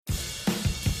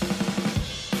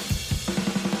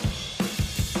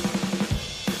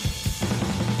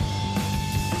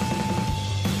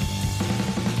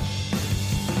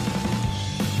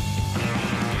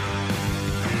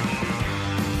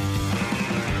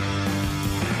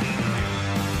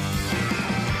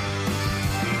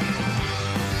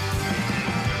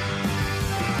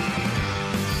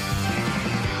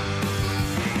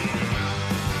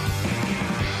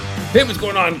Hey, what's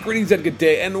going on? Greetings and good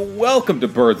day, and welcome to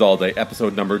Birds All Day,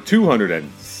 episode number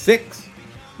 206.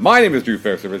 My name is Drew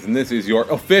Fairservice, and this is your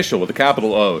official, with a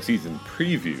capital O, season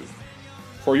preview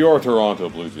for your Toronto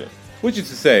Blue Jays. Which is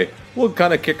to say, we'll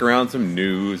kind of kick around some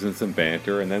news and some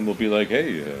banter, and then we'll be like,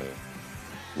 hey,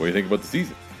 what do you think about the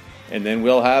season? And then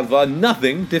we'll have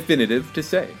nothing definitive to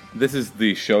say. This is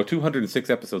the show, 206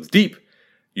 episodes deep.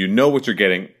 You know what you're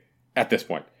getting at this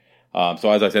point.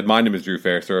 So as I said, my name is Drew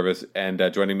Fairservice, and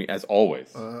joining me as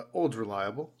always, Old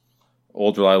reliable,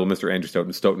 Mr. Andrew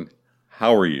Stoughton. Stoughton,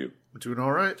 how are you? I'm doing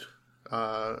all right.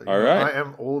 All right. I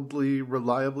am oldly,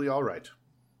 reliably all right.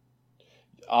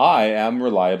 I am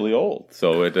reliably old,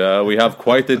 so we have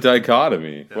quite the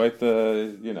dichotomy, quite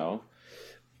the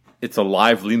it's a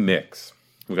lively mix.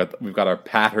 We've got our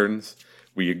patterns.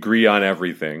 We agree on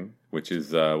everything, which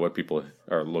is what people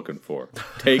are looking for.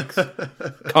 Takes,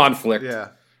 conflict.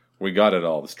 Yeah. We got it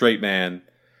all. The straight man,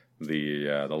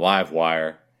 the live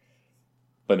wire.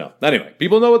 But no. Anyway,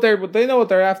 people know what they know what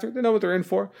they're after. They know what they're in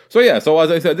for. So yeah, so as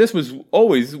I said,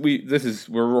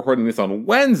 we're recording this on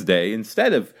Wednesday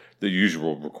instead of the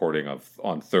usual recording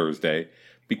on Thursday,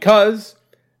 because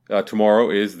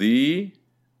tomorrow is the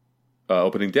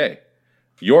opening day.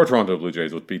 Your Toronto Blue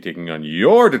Jays will be taking on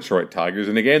your Detroit Tigers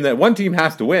in a game that one team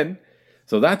has to win.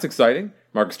 So that's exciting.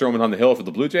 Marcus Stroman on the hill for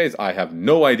the Blue Jays. I have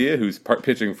no idea who's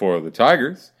pitching for the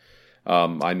Tigers.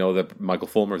 I know that Michael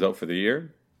Fulmer's out for the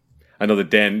year. I know that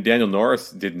Daniel Norris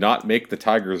did not make the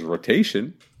Tigers'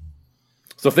 rotation.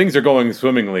 So things are going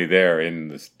swimmingly there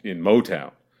in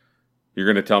Motown. You're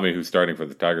going to tell me who's starting for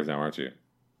the Tigers now, aren't you?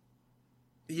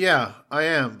 Yeah, I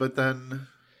am, but then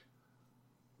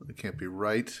it can't be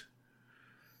right.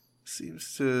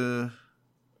 Seems to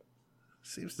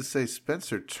say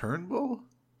Spencer Turnbull.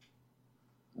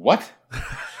 What?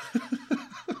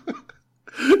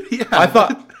 Yeah, I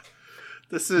thought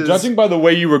this is judging by the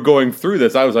way you were going through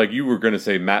this. I was like, you were going to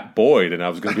say Matt Boyd, and I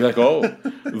was going to be like, oh,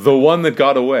 the one that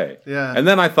got away. Yeah. And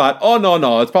then I thought, oh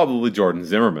no, it's probably Jordan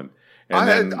Zimmerman.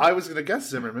 And I was going to guess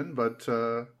Zimmerman, but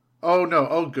oh no,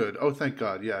 oh good, oh thank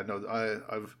God, yeah, no,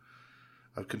 I've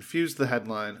confused the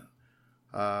headline.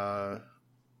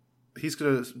 He's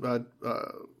going to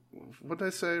what did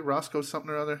I say? Roscoe something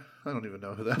or other? I don't even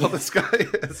know who the hell this guy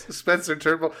is. Spencer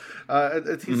Turnbull.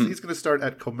 He's going to start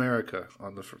at Comerica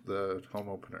on the home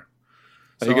opener.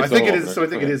 So I think it is. So I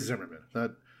think it is Zimmerman.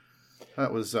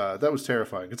 That was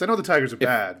terrifying because I know the Tigers are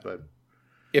bad, but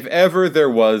if ever there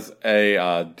was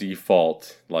a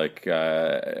default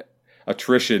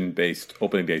attrition based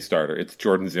opening day starter, it's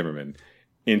Jordan Zimmerman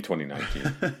in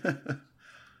 2019.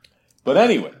 But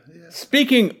anyway,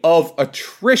 speaking of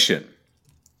attrition.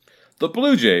 The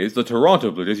Blue Jays, the Toronto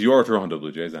Blue Jays, your Toronto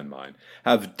Blue Jays and mine,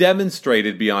 have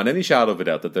demonstrated beyond any shadow of a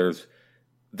doubt that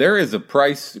there is a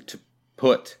price to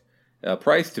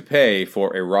pay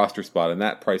for a roster spot, and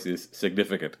that price is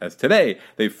significant. As today,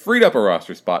 they've freed up a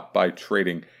roster spot by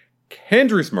trading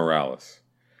Kendrys Morales,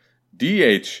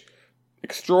 DH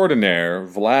extraordinaire,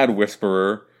 Vlad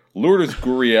Whisperer, Lourdes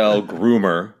Gurriel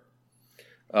groomer,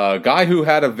 a guy who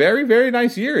had a very, very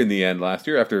nice year in the end last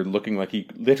year after looking like he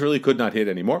literally could not hit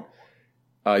anymore.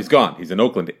 He's gone. He's in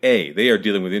Oakland A. They are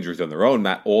dealing with injuries on their own.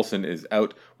 Matt Olson is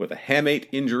out with a hamate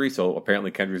injury, so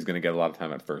apparently Kendry is going to get a lot of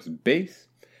time at first base.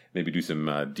 Maybe do some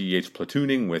DH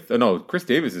platooning with... Oh, no, Chris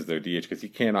Davis is their DH because he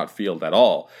cannot field at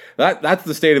all. That's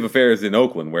the state of affairs in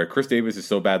Oakland, where Chris Davis is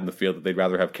so bad in the field that they'd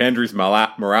rather have Kendrys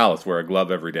Morales wear a glove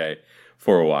every day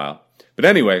for a while. But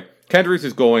anyway, Kendrys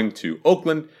is going to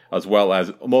Oakland, as well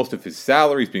as most of his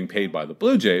salary is being paid by the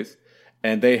Blue Jays,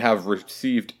 and they have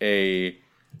received a...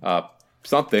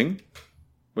 something.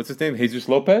 What's his name? Jesus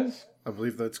Lopez? I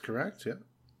believe that's correct, yeah.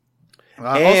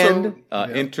 And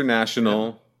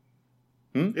international...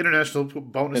 International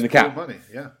bonus in the pool cap. Money,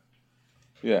 yeah.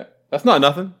 Yeah. That's not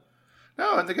nothing.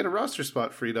 No, and they get a roster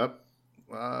spot freed up.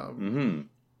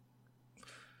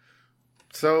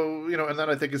 So, and that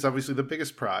I think is obviously the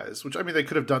biggest prize, which, I mean, they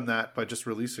could have done that by just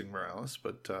releasing Morales,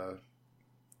 but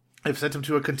they've sent him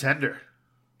to a contender.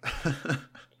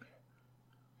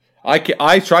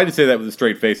 I tried to say that with a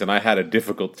straight face, and I had a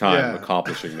difficult time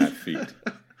accomplishing that feat.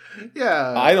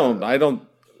 Yeah. I don't...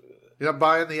 You're not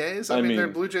buying the A's? I mean, they're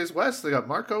mean, Blue Jays West. They got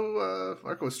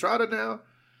Marco Estrada now.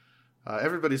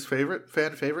 Everybody's fan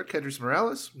favorite, Kendrys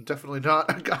Morales. Definitely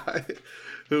not a guy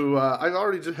who I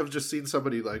already have just seen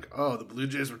somebody like, oh, the Blue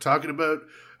Jays were talking about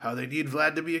how they need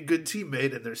Vlad to be a good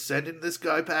teammate, and they're sending this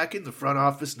guy packing. The front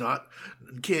office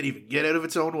can't even get out of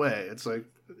its own way. It's like,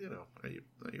 are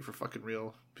you for fucking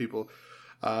real, people?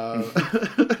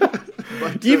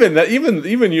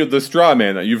 Even you, the straw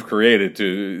man that you've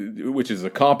created, which is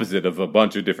a composite of a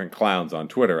bunch of different clowns on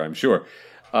Twitter, I'm sure.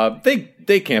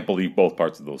 They can't believe both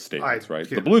parts of those statements, right?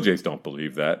 The Blue Jays don't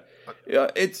believe that.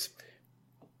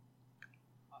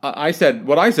 I said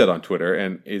what I said on Twitter,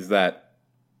 and is that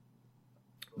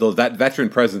that veteran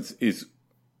presence is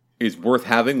worth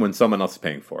having when someone else is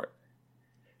paying for it.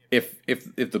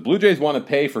 If the Blue Jays want to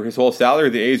pay for his whole salary,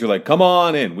 the A's are like, come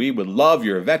on in, we would love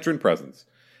your veteran presence.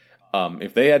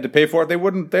 If they had to pay for it, they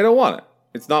wouldn't. They don't want it.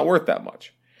 It's not worth that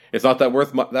much. It's not that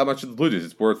worth that much to the Blue Jays.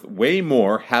 It's worth way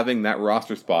more having that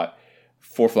roster spot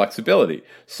for flexibility.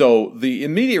 So the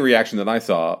immediate reaction that I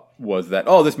saw was that,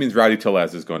 this means Rowdy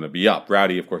Tellez is going to be up.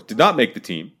 Rowdy, of course, did not make the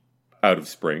team out of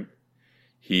spring.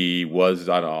 He was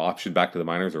on an option back to the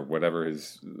minors or whatever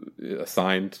his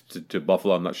assigned to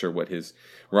Buffalo. I'm not sure what his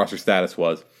roster status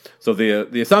was. So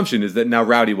the assumption is that now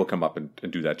Rowdy will come up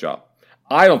and do that job.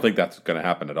 I don't think that's going to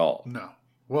happen at all. No.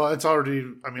 Well, I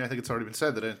think it's already been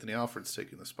said that Anthony Alford's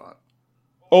taking the spot.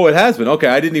 Oh, it has been. Okay,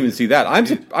 I didn't even see that.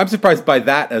 I'm surprised by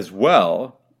that as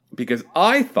well, because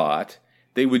I thought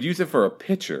they would use it for a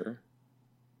pitcher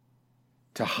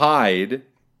to hide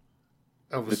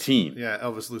the team. Yeah,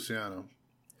 Elvis Luciano.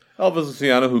 Elvis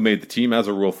Luciano, who made the team as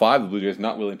a Rule 5, the Blue Jays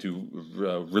not willing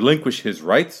to relinquish his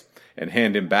rights and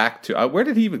hand him back to... where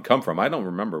did he even come from? I don't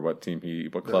remember what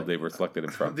club they were selected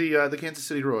him from. The Kansas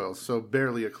City Royals, so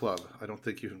barely a club. I don't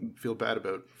think you can feel bad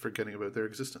about forgetting about their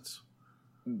existence.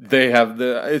 They have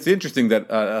it's interesting that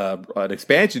an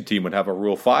expansion team would have a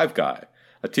Rule 5 guy,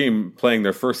 a team playing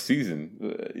their first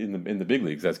season in the big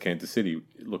leagues, as Kansas City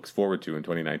looks forward to in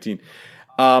 2019.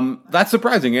 That's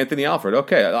surprising, Anthony Alford.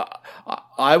 Okay,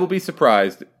 I will be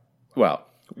surprised. Well,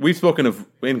 we've spoken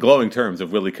in glowing terms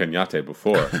of Willie Cañate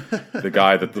before, the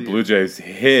guy that the Blue Jays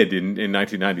hid in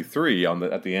 1993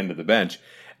 at the end of the bench.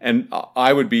 And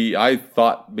I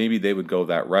thought maybe they would go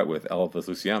that route with Elvis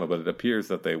Luciano, but it appears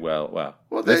that they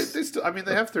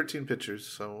they have 13 pitchers,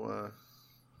 so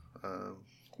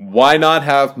why not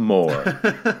have more?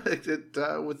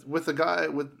 with a guy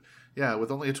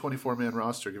with only a 24-man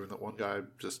roster, given that one guy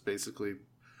just basically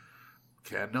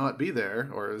cannot be there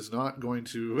or is not going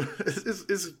to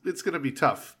it's going to be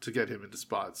tough to get him into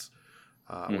spots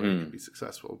where he can be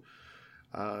successful.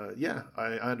 I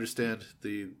understand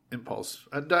the impulse,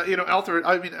 and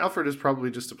Alford is probably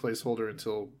just a placeholder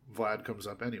until Vlad comes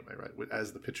up anyway, right?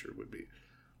 As the pitcher would be.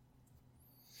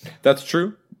 That's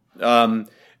true. As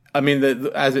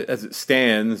it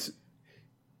stands,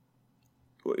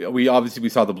 we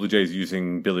saw the Blue Jays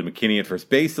using Billy McKinney at first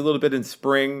base a little bit in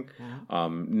spring.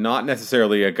 Not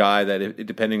necessarily a guy that,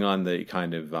 depending on the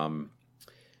kind of,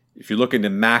 if you're looking to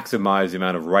maximize the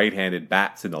amount of right-handed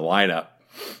bats in the lineup,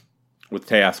 with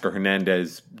Teoscar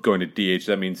Hernandez going to DH,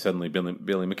 that means suddenly Billy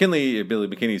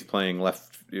McKinney's playing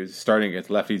starting against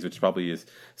lefties, which probably is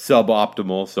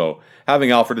suboptimal. So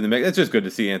having Alford in the mix, it's just good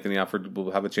to see Anthony Alford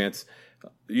will have a chance.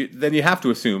 Then you have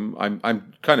to assume,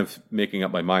 I'm kind of making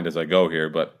up my mind as I go here,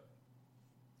 but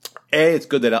A, it's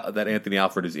good that Anthony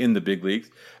Alford is in the big leagues.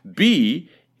 B,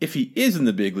 if he is in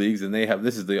the big leagues and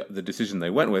this is the decision they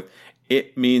went with,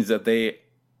 it means that they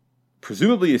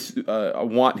presumably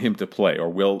want him to play or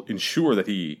will ensure that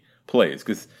he plays,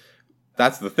 because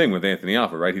that's the thing with Anthony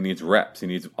Alford, right? He needs reps. He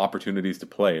needs opportunities to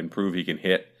play and prove he can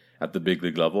hit at the big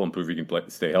league level and prove he can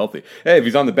stay healthy. Hey, if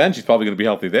he's on the bench, he's probably going to be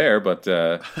healthy there, but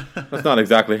that's not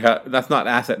exactly that's not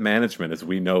asset management as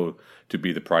we know to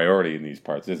be the priority in these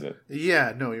parts, is it?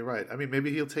 Yeah, no, you're right. I mean,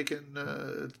 maybe he'll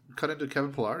cut into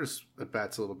Kevin Pillar's at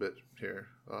bats a little bit here.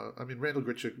 Randall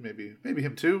Grichuk, maybe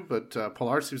him too, but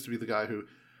Pillar seems to be the guy who,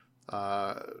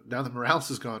 now that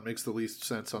Morales is gone, makes the least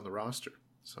sense on the roster.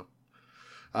 So,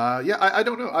 I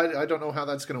don't know. I don't know how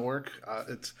that's going to work.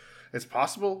 It's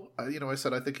possible. I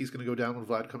said I think he's going to go down when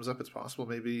Vlad comes up. It's possible.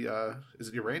 Maybe is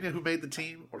it Urania who made the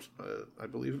team, or I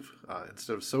believe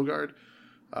instead of Sogard,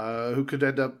 who could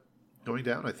end up going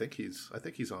down. I think he's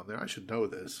on there. I should know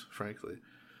this, frankly.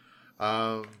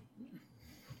 With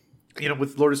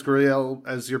Lourdes Gurriel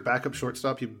as your backup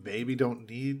shortstop, you maybe don't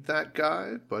need that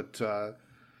guy, but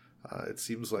it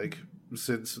seems like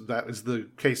since that is the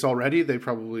case already, they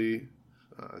probably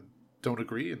don't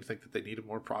agree and think that they need a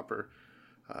more proper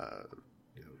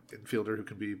infielder who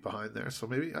can be behind there. So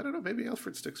maybe, I don't know, maybe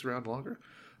Alford sticks around longer.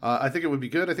 I think it would be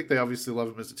good. I think they obviously love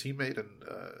him as a teammate and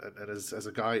as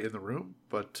a guy in the room,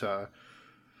 but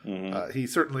he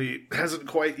certainly hasn't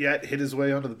quite yet hit his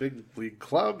way onto the big league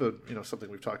club, and something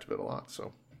we've talked about a lot.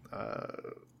 So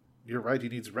you're right, he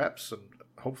needs reps, and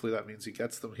hopefully that means he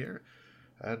gets them here.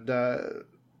 And there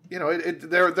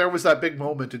was that big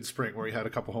moment in spring where he had a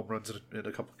couple home runs in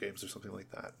a couple games or something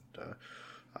like that.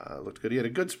 Looked good. He had a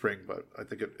good spring, but I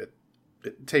think it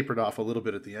tapered off a little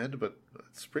bit at the end. But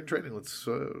spring training, let's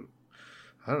I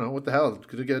don't know what the hell.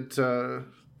 Could it get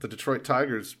the Detroit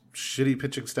Tigers' shitty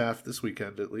pitching staff this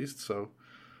weekend, at least. So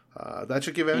that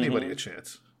should give anybody a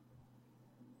chance.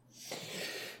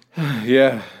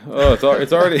 Yeah. Oh,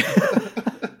 it's already.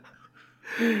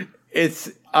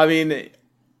 I mean,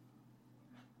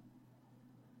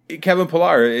 Kevin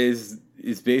Pillar is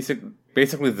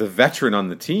basically the veteran on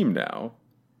the team now,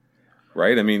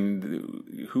 right? I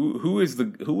mean, who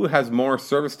has more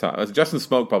service time? Justin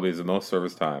Smoke probably has the most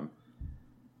service time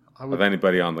of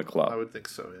anybody on the club. I would think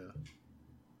so, yeah.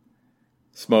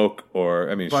 Smoke,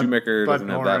 Shoemaker doesn't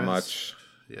have that much.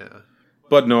 Yeah.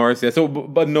 Bud Norris, yeah. So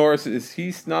Bud Norris, is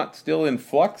he not still in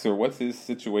flux, or what's his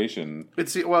situation? He's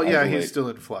still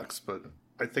in flux, but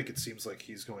I think it seems like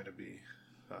he's going to be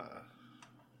on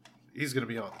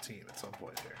the team at some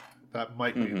point here. That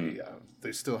might be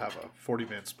they still have a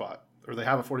 40-man spot, or they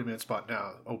have a 40-man spot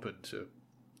now open to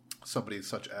somebody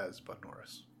such as Bud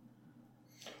Norris.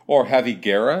 Or Javi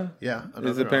Guerra,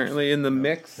 is apparently in the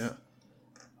mix. Yeah.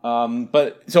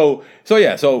 But let's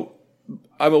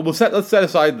set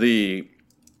aside the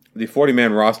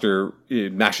 40-man roster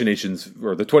machinations,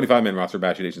 or the 25-man roster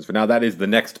machinations for now. That is the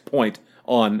next point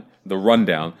on the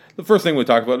rundown. The first thing we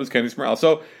talked about was Kendrys Morales.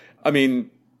 So, I mean,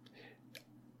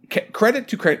 credit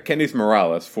to Kendrys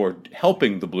Morales for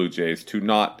helping the Blue Jays to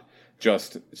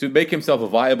make himself a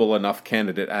viable enough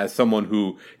candidate as someone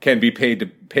who can be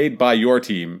paid by your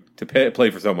team to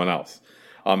play for someone else.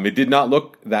 It did not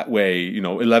look that way,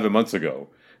 11 months ago,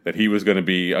 that he was going to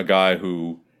be a guy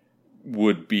who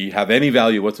would have any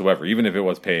value whatsoever, even if it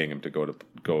was paying him to go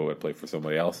and play for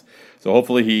somebody else. So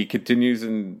hopefully he continues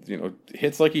and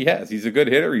hits like he has. He's a good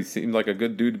hitter. He seemed like a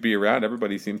good dude to be around.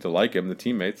 Everybody seemed to like him, the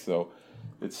teammates. So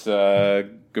it's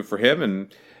good for him.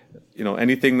 And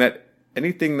anything that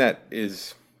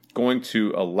is going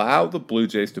to allow the Blue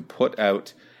Jays to put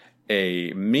out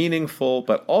a meaningful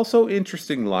but also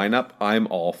interesting lineup, I'm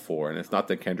all for. And it's not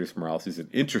that Kendrys Morales isn't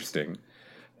interesting,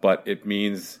 but it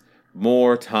means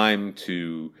more time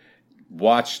to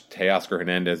watch Teoscar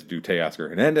Hernandez do Teoscar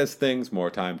Hernandez things, more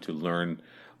time to learn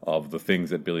of the things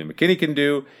that Billy McKinney can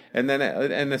do, and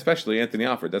especially Anthony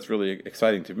Alford. That's really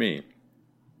exciting to me.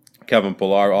 Kevin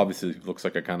Pillar obviously looks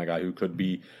like a kind of guy who could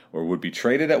be or would be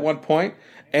traded at one point,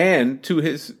 and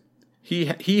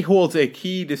he holds a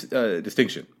key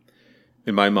distinction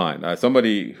in my mind.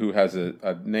 Somebody who has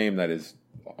a name that is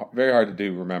very hard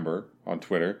to remember on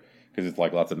Twitter, because it's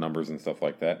like lots of numbers and stuff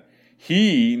like that.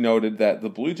 He noted that the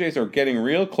Blue Jays are getting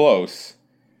real close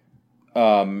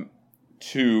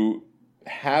to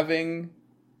having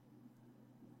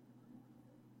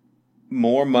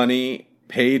more money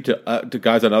paid to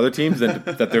guys on other teams than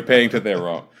that they're paying to their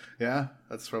own. Yeah,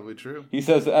 that's probably true. He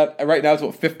says right now it's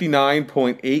about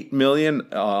 $59.8 million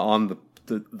on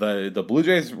the Blue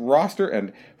Jays roster,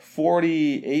 and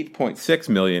 $48.6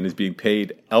 million is being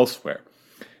paid elsewhere.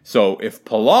 So if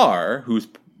Pillar, who's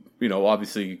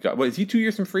obviously got, is he 2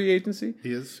 years from free agency?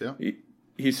 He is, yeah.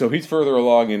 He's further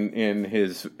along in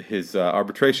his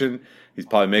arbitration. He's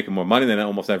probably making more money than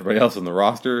almost everybody else on the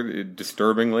roster,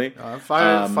 disturbingly.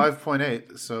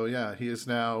 5.8. So yeah, he is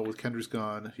now, with Kendrys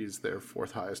gone, he's their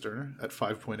fourth highest earner at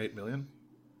 $5.8 million.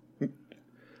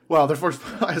 Well, their fourth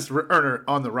highest earner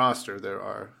on the roster. There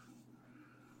are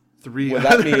three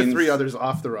others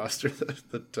off the roster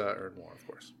that earn more, of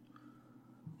course.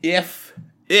 If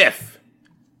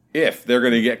they're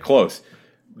going to get close,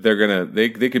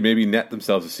 they could maybe net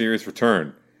themselves a serious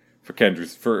return for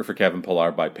Kevin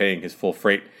Pillar by paying his full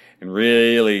freight and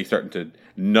really starting to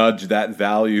nudge that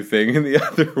value thing in the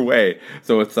other way.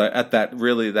 So it's at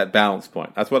that balance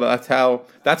point. That's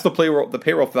the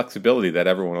payroll flexibility that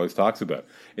everyone always talks about.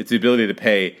 It's the ability to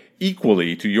pay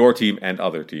equally to your team and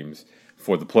other teams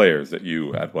for the players that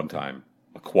you at one time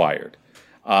acquired.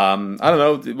 I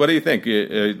don't know. What do you think?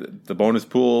 The bonus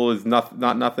pool is not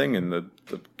nothing, and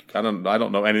I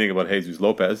don't know anything about Jesus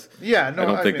Lopez. Yeah,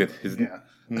 no,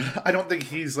 I don't think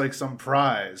he's like some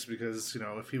prize, because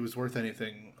if he was worth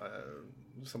anything,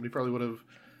 somebody probably would have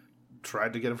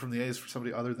tried to get him from the A's for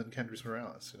somebody other than Kendrys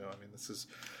Morales. This is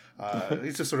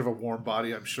he's just sort of a warm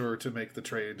body, I'm sure, to make the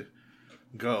trade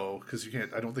go, because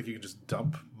I don't think you can just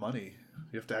dump money.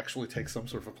 You have to actually take some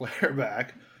sort of a player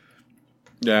back.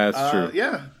 Yeah, that's true.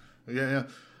 Yeah.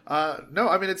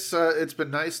 No, it's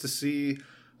been nice to see,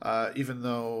 even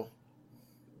though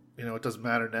it doesn't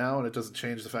matter now, and it doesn't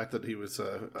change the fact that he was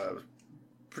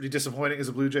pretty disappointing as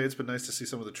a Blue Jay. It's been nice to see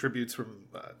some of the tributes from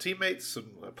teammates and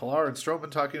Pillar and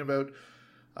Stroman talking about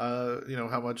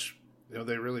how much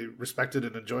they really respected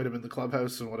and enjoyed him in the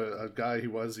clubhouse, and what a guy he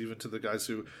was, even to the guys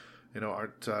who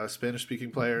aren't Spanish speaking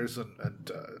players.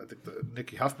 And I think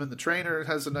Nicky Huffman, the trainer,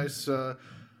 has a nice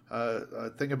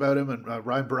thing about him, and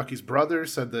Ryan Borucki's brother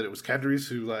said that it was Kendrys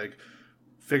who like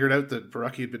figured out that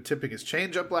Borucki had been tipping his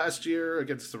changeup last year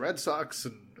against the Red Sox,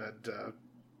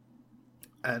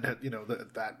 and you know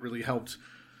that really helped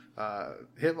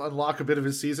him unlock a bit of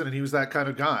his season, and he was that kind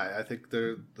of guy. I think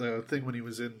the thing when he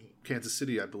was in Kansas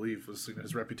City, I believe, was, you know,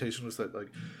 his reputation was that, like,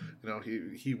 you know,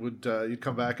 he would he'd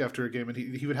come back after a game and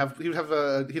he'd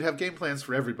have game plans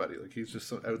for everybody. Like, he's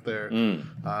just out there, you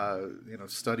know,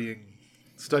 studying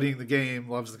the game,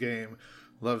 loves the game,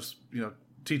 loves, you know,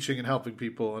 teaching and helping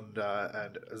people, and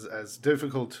as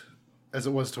difficult as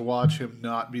it was to watch him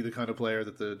not be the kind of player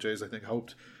that the Jays, I think,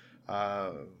 hoped.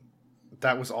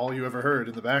 That was all you ever heard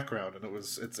in the background, and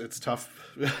it's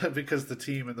tough because the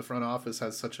team in the front office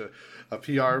has such a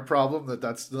PR problem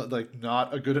that's like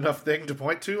not a good enough thing to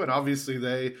point to, and obviously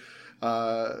they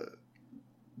an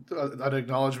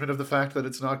acknowledgement of the fact that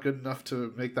it's not good enough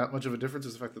to make that much of a difference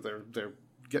is the fact that they're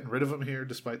getting rid of him here,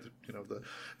 despite the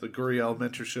Gurriel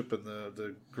mentorship and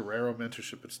the Guerrero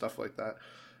mentorship and stuff like that.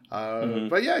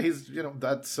 But yeah, he's, you know,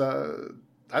 that's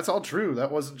all true.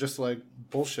 That wasn't just like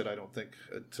bullshit. I don't think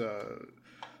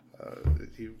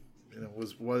he, you know,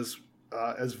 was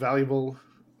as valuable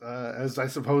as I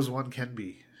suppose one can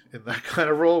be in that kind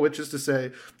of role, which is to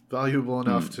say, valuable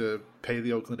enough to pay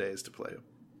the Oakland A's to play him.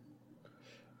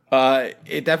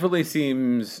 It definitely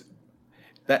seems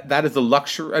that is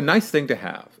a nice thing to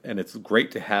have, and it's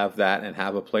great to have that and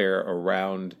have a player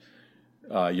around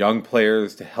young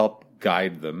players to help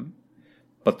guide them.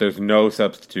 But there's no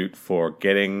substitute for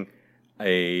getting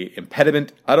a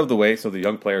impediment out of the way so the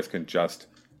young players can just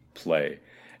play.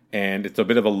 And it's a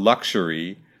bit of a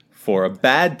luxury for a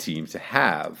bad team to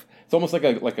have. It's almost like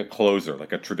a closer,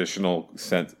 like a traditional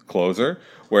sense closer,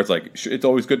 where it's like it's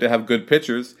always good to have good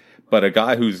pitchers, but a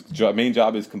guy whose main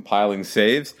job is compiling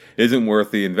saves isn't worth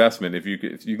the investment. If you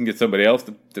can get somebody else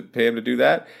to pay him to do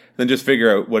that, then just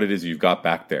figure out what it is you've got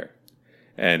back there.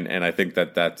 And I think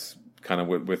that's kind of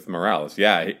with Morales.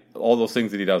 Yeah, all those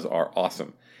things that he does are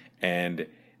awesome. And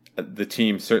the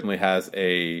team certainly has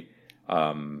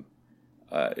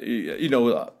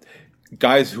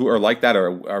guys who are like that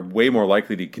are way more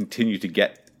likely to continue to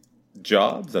get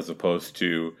jobs as opposed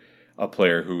to a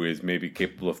player who is maybe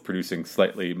capable of producing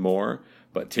slightly more,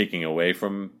 but taking away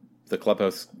from the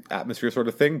clubhouse atmosphere sort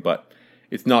of thing. But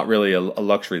it's not really a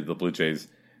luxury that the Blue Jays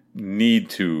need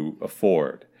to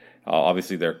afford.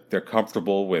 Obviously, they're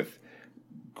comfortable with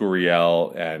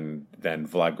Gurriel and then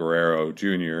Vlad Guerrero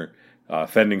Jr.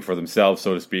 Fending for themselves,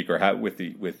 so to speak, or with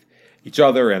each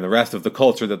other and the rest of the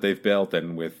culture that they've built,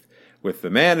 and with the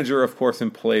manager, of course, in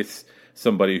place,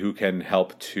 somebody who can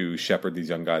help to shepherd these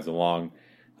young guys along.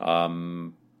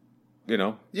 You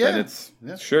know, then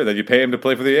sure, then you pay him to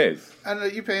play for the A's,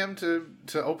 and you pay him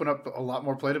to open up a lot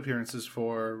more plate appearances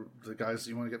for the guys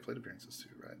you want to get plate appearances to,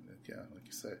 right? Yeah, like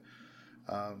you say.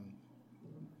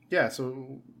 Yeah,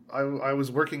 so I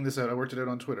was working this out. I worked it out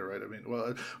on Twitter, right? I mean,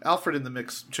 well, Alfred in the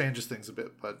mix changes things a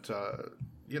bit, but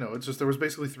you know, it's just there was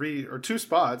basically two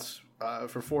spots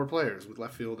for four players with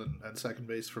left field and second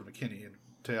base for McKinney and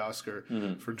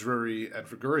Teoscar for Drury and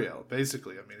for Gurriel.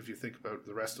 Basically, I mean, if you think about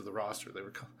the rest of the roster, they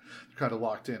were kind of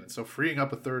locked in, and so freeing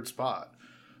up a third spot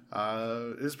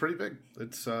is pretty big.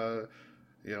 It's you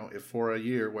know, if for a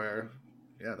year where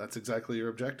that's exactly your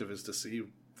objective, is to see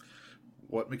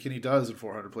what McKinney does in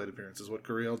 400 plate appearances, what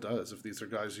Gurriel does. If these are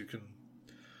guys you can,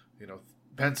 you know,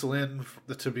 pencil in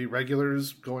to be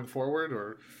regulars going forward,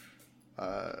 or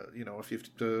you know, if you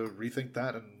have to rethink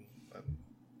that, and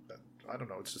I don't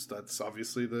know. It's just that's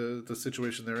obviously the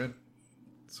situation they're in.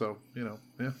 So, you know,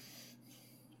 yeah.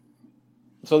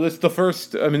 So this is the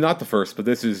first. I mean, not the first, but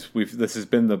this has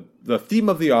been the theme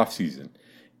of the offseason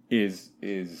is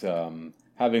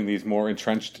having these more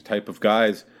entrenched type of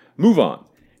guys move on.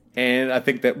 And I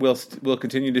think that we'll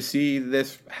continue to see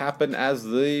this happen as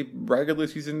the regular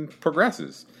season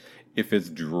progresses, if it's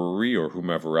Drury or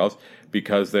whomever else,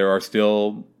 because there are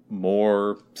still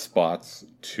more spots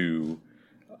to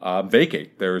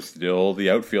vacate. There's still the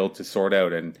outfield to sort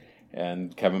out,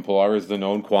 and Kevin Pillar is the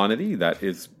known quantity that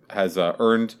has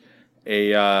earned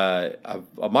a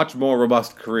much more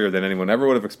robust career than anyone ever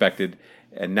would have expected,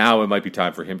 and now it might be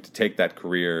time for him to take that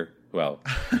career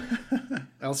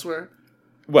elsewhere.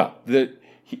 Well,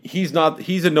 he's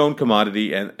a known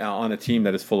commodity, and on a team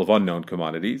that is full of unknown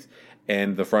commodities,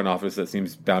 and the front office that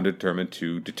seems bound and determined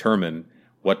to determine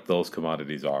what those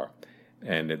commodities are.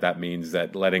 And that means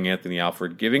that giving Anthony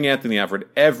Alfred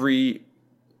every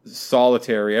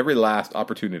last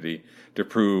opportunity to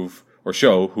prove or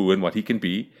show who and what he can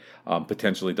be,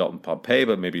 potentially Dalton Pompey,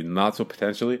 but maybe not so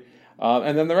potentially,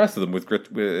 and then the rest of them with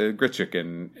Grichuk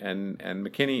and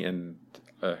McKinney and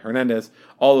Hernandez,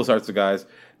 all those sorts of guys.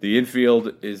 The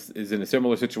infield is in a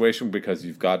similar situation because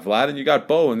you've got Vlad and you got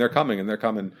Bo, and they're coming.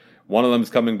 One of them is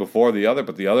coming before the other,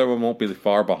 but the other one won't be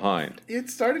far behind.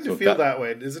 It's starting to feel that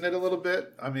way, isn't it? A little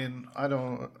bit. I mean, I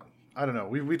don't know.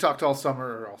 We talked all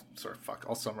summer,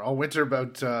 all winter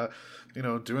about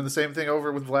doing the same thing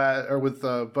over with Vlad or with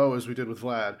Bo as we did with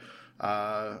Vlad.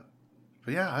 But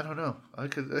yeah, I don't know. I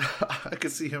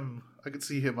could see him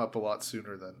up a lot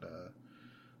sooner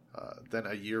than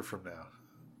a year from now,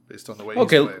 based on the way he's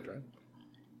played, right?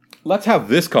 Let's have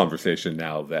this conversation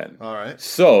now then. All right.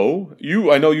 So,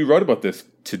 I know you wrote about this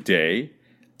today,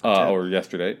 or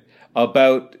yesterday,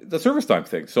 about the service time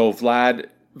thing. So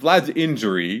Vlad's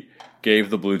injury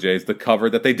gave the Blue Jays the cover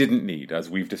that they didn't need, as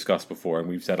we've discussed before and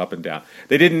we've said up and down.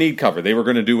 They didn't need cover. They were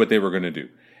going to do what they were going to do.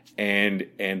 And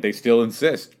they still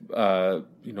insist.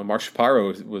 Mark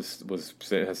Shapiro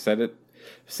has said it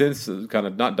since, kind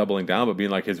of not doubling down, but being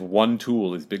like his one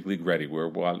tool is big league ready. We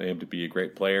want him to be a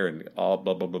great player and all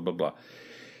blah, blah, blah, blah, blah.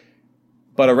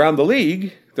 But around the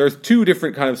league, there's two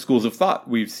different kind of schools of thought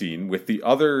we've seen with the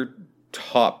other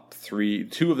top three,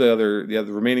 the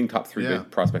remaining top three big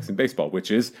prospects in baseball,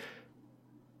 which is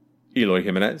Eloy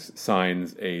Jimenez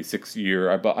signs a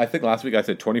 6-year, I think last week I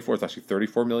said 24, it's actually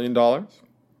 $34 million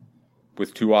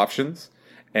with 2 options.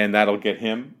 And that'll get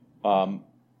him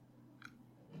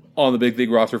on the big league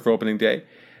roster for opening day.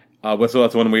 So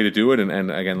that's one way to do it.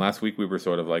 And again, last week we were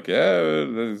sort of like, yeah,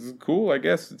 this is cool. I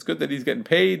guess it's good that he's getting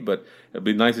paid, but it'd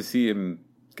be nice to see him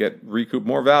recoup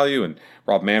more value. And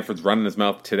Rob Manfred's running his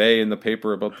mouth today in the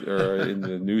paper in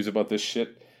the news about this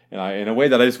shit. And in a way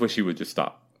that I just wish he would just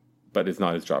stop. But it's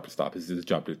not his job to stop. It's his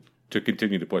job to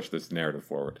continue to push this narrative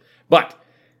forward. But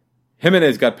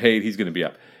Jimenez got paid. He's going to be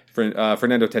up.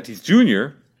 Fernando Tatis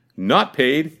Jr. not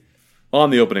paid on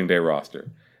the opening day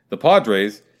roster. The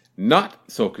Padres, not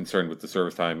so concerned with the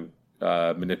service time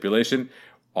manipulation,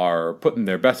 are putting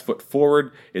their best foot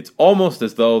forward. It's almost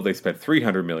as though they spent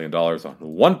 $300 million on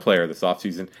one player this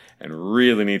offseason and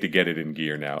really need to get it in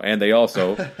gear now. And they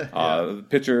also, the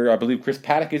pitcher, I believe Chris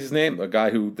Paddock is his name, a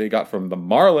guy who they got from the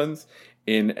Marlins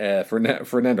in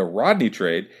Fernando Rodney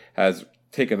trade, has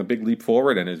taken a big leap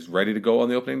forward and is ready to go on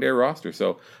the opening day roster.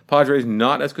 So Padres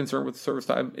not as concerned with the service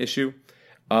time issue.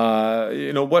 What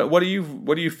do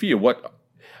you feel?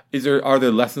 Are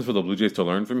there lessons for the Blue Jays to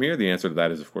learn from here? The answer to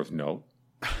that is, of course, no.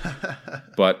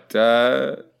 But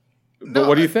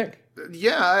what do you think?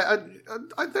 Yeah,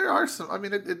 there are some. I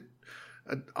mean,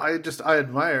 I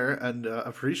admire and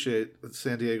appreciate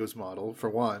San Diego's model, for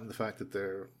one, the fact that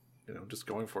they're just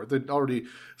going for it. They'd already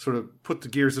sort of put the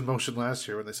gears in motion last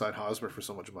year when they signed Hosmer for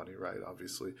so much money, right?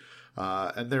 Obviously,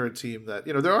 and they're a team that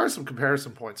there are some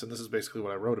comparison points, and this is basically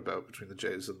what I wrote about between the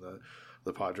Jays and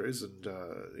the Padres, and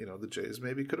the Jays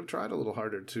maybe could have tried a little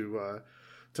harder to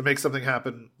make something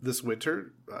happen this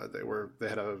winter. They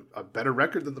had a better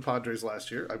record than the Padres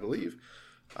last year, I believe,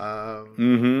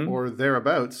 or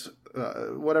thereabouts.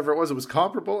 Whatever it was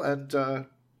comparable. And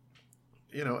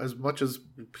as much as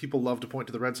people love to point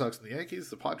to the Red Sox and the Yankees,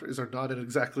 the Padres are not in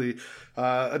exactly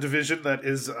a division that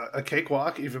is a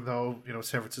cakewalk. Even though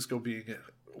San Francisco being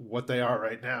what they are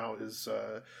right now is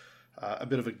a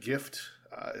bit of a gift.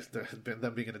 There has been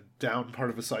them being in a down part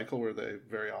of a cycle where they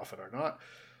very often are not.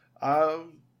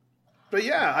 But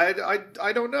yeah,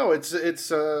 I don't know. It's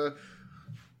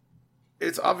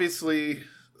obviously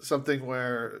something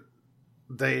where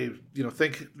they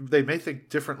may think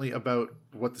differently about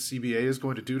what the CBA is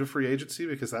going to do to free agency,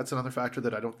 because that's another factor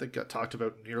that I don't think got talked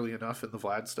about nearly enough in the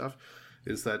Vlad stuff.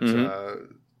 Is that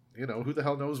who the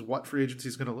hell knows what free agency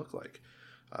is going to look like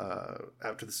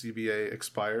after the CBA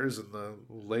expires and the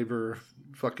labor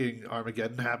fucking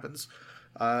Armageddon happens.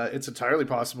 It's entirely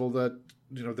possible that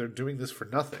they're doing this for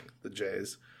nothing, the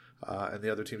Jays and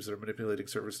the other teams that are manipulating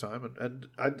service time. And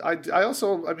I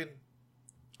also, I mean,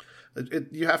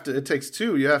 it takes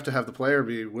two. You have to have the player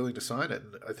be willing to sign it.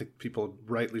 And I think people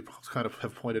rightly kind of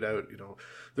have pointed out,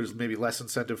 there's maybe less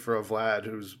incentive for a Vlad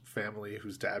whose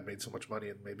dad made so much money,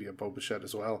 and maybe a Bo Bichette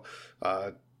as well,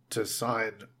 to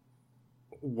sign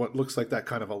what looks like that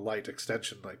kind of a light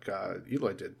extension like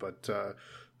Eloy did. But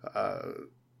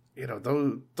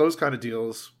those kind of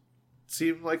deals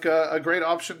seem like a great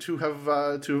option to have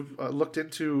looked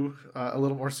into a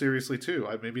little more seriously too.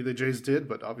 Maybe the Jays did,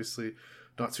 but obviously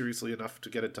not seriously enough to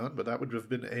get it done. But that would have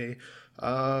been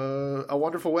a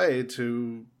wonderful way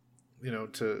to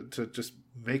just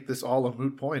make this all a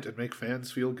moot point and make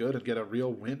fans feel good and get a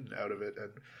real win out of it.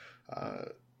 And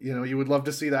you would love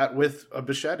to see that with a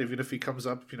Bichette, even if he comes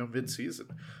up mid-season.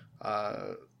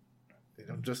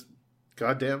 Just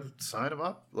goddamn sign him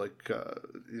up,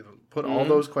 put all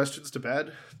those questions to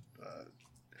bed.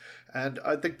 And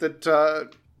I think that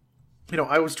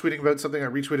I was tweeting about something. I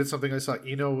retweeted something. I saw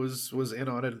Eno was in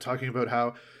on it and talking about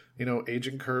how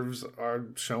aging curves are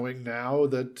showing now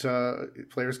that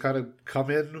players kind of come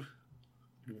in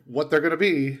what they're going to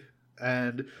be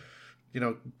and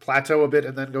plateau a bit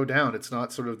and then go down. It's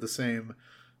not sort of the same.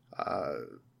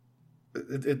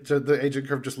 The aging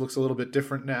curve just looks a little bit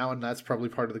different now, and that's probably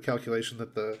part of the calculation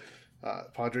that the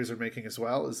Padres are making as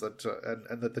well. Is that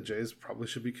and that the Jays probably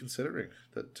should be considering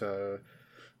that.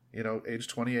 Age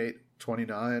 28,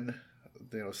 29,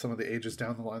 some of the ages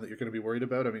down the line that you're going to be worried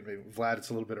about. I mean, maybe Vlad, it's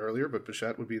a little bit earlier, but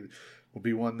Bichette would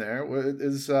be one there.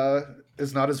 Is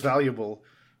not as valuable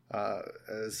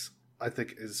as I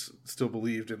think is still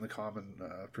believed in the common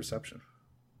perception.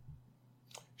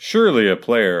 Surely a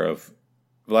player of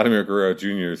Vladimir Guerrero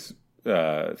Jr.'s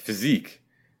physique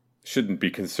shouldn't be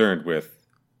concerned with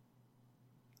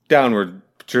downward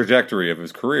trajectory of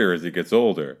his career as he gets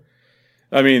older.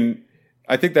 I mean,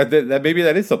 I think that maybe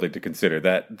that is something to consider.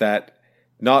 That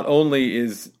not only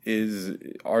is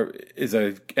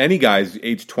any guy's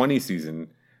age 20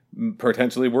 season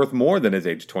potentially worth more than his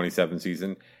age 27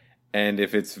 season, and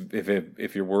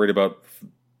if you're worried about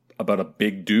a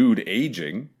big dude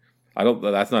aging,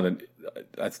 that's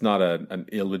not an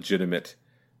illegitimate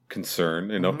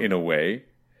concern in a way.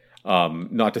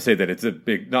 Not to say that it's a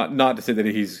big, not to say that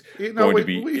he's going to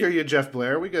be. We hear you, Jeff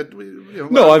Blair.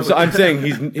 No, I'm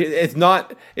saying it's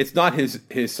not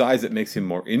his size that makes him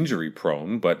more injury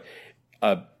prone, but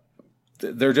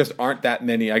there just aren't that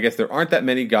many. I guess there aren't that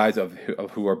many guys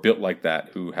who are built like that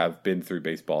who have been through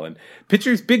baseball. And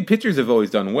big pitchers have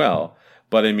always done well,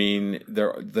 but I mean,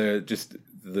 they're just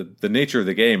the nature of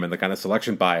the game and the kind of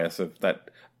selection bias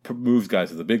that moves guys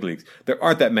to the big leagues. There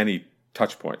aren't that many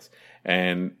touch points.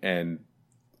 And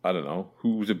I don't know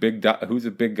who's a big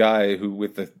guy who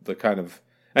with the kind of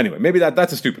anyway, maybe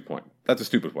that's a stupid point. That's a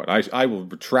stupid point. I will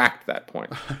retract that point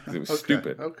because it was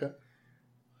stupid. Okay,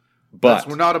 but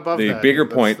we're not above the that. bigger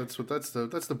point. That's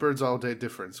the birds all day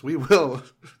difference. We will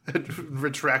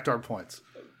retract our points.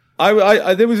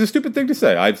 I there was a stupid thing to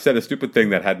say. I've said a stupid thing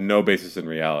that had no basis in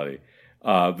reality.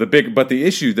 The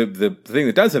issue, the thing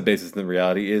that does have basis in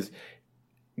reality is,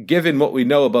 given what we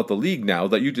know about the league now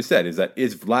that you just said, is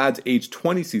Vlad's age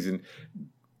 20 season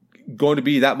going to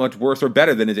be that much worse or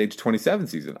better than his age 27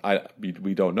 season?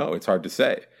 We don't know. It's hard to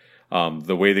say.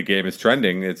 The way the game is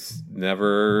trending, it's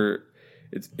never.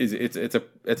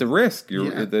 It's a risk.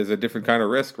 There's a different kind of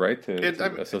risk, right?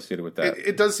 Associated with that.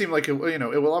 It does seem like it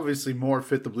will obviously more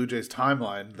fit the Blue Jays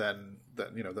timeline than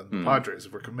the Padres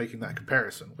if we're making that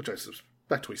comparison, which I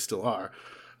suspect we still are.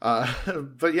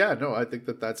 But yeah, no, I think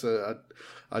that's a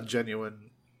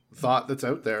genuine thought that's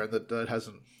out there and that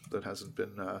hasn't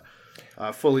been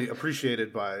fully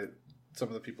appreciated by some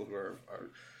of the people who are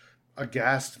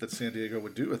aghast that San Diego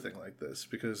would do a thing like this,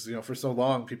 because for so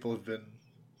long people have been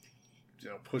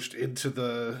pushed into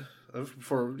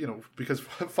because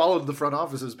followed the front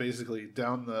offices basically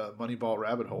down the Moneyball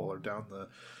rabbit hole or down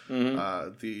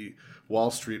the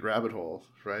Wall Street rabbit hole,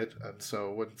 right? And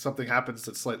so when something happens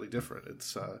that's slightly different, it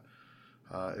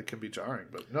can be jarring.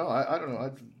 But no, I don't know.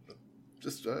 I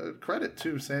just credit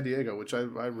to San Diego, which I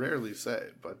rarely say,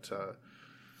 but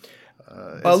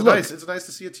it's nice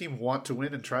to see a team want to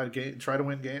win and try to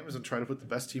win games and try to put the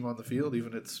best team on the field,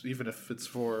 even if it's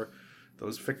for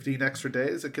those 15 extra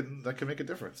days. That can make a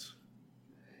difference.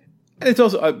 And it's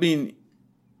also, I mean,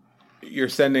 you're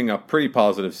sending a pretty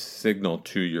positive signal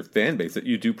to your fan base that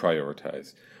you do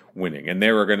prioritize winning, and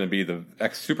there are going to be the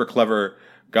super clever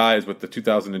guys with the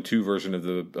 2002 version of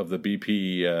the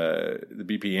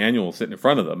BP annual sitting in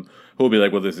front of them who will be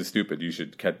like, well, this is stupid, you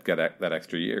should get that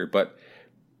extra year. But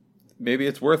maybe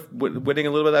it's worth winning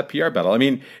a little bit of that PR battle. I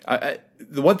mean,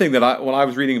 the one thing that when I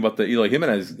was reading about the Eloy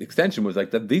Jimenez extension was like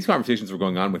that these conversations were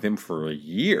going on with him for a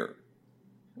year.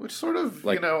 Which sort of,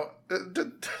 I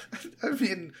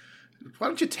mean, why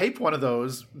don't you tape one of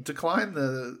those, decline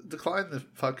the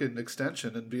fucking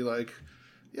extension, and be like,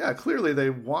 yeah, clearly they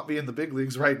want me in the big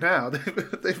leagues right now.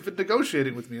 They've been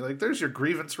negotiating with me. Like, there's your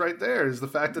grievance right there, is the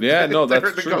fact that they're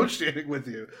negotiating with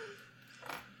you.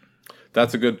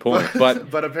 That's a good point. But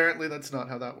but apparently that's not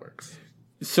how that works.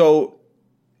 So,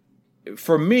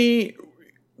 for me,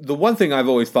 the one thing I've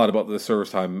always thought about the service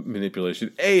time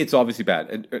manipulation, it's obviously bad.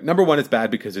 And number one, it's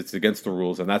bad because it's against the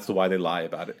rules, and that's why they lie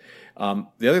about it.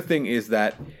 The other thing is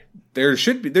that there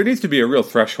needs to be a real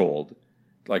threshold.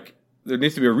 Like, there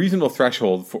needs to be a reasonable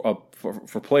threshold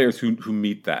for players who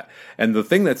meet that. And the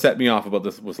thing that set me off about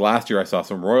this was last year I saw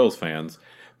some Royals fans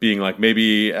being like,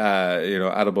 maybe,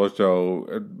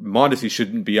 Adalberto Mondesi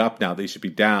shouldn't be up now. They should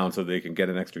be down so they can get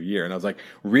an extra year. And I was like,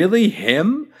 really?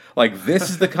 Him? Like,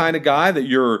 this is the kind of guy that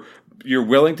you're you're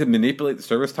willing to manipulate the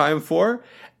service time for,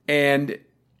 and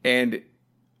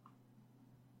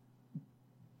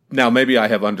now maybe I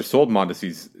have undersold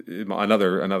Mondesi's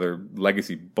another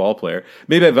legacy ball player.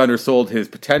 Maybe I've undersold his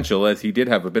potential, as he did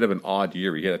have a bit of an odd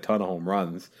year. He had a ton of home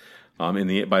runs by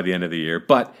the end of the year,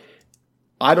 but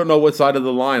I don't know what side of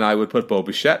the line I would put Bo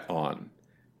Bichette on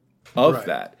of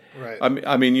that. Right.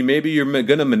 I mean, you're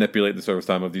going to manipulate the service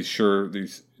time of these sure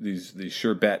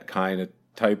bet kind of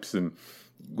types and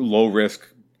low risk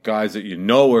guys that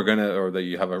are gonna, or that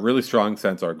you have a really strong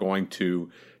sense are going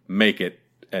to make it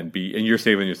and you're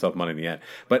saving yourself money in the end.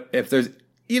 But if there's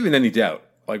even any doubt,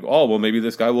 like, oh well, maybe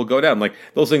this guy will go down, like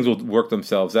those things will work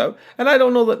themselves out. And I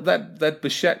don't know that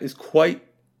Bichette is quite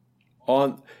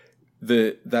on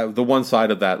the one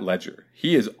side of that ledger.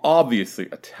 He is obviously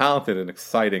a talented and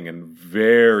exciting and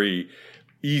very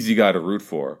easy guy to root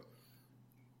for.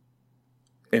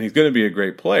 And he's going to be a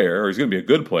great player, or he's going to be a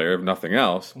good player, if nothing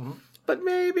else. Mm-hmm. But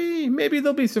maybe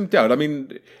there'll be some doubt. I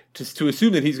mean, just to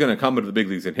assume that he's going to come into the big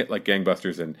leagues and hit like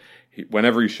gangbusters, and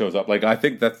whenever he shows up, like I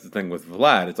think that's the thing with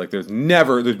Vlad. It's like there's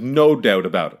no doubt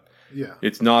about it. Yeah,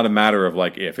 it's not a matter of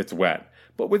like if, it's when.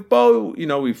 But with Bo,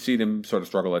 we've seen him sort of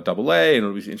struggle at AA, and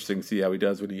it'll be interesting to see how he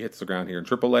does when he hits the ground here in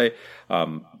AAA.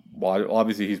 Well,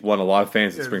 obviously, he's won a lot of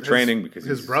fans in spring training because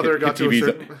his brother got to a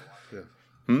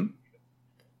certain.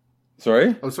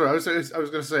 Sorry? Oh, sorry. I was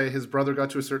going to say his brother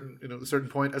got to a certain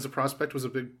point as a prospect, was a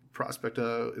big prospect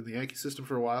in the Yankee system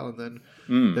for a while, and then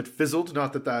it fizzled.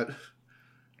 Not that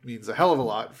means a hell of a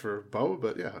lot for Bo,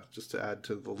 but yeah, just to add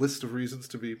to the list of reasons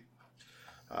to be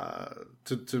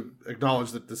to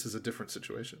acknowledge that this is a different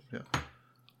situation. Yeah.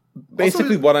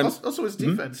 Basically, also his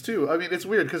defense too. I mean, it's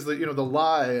weird because the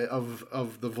lie of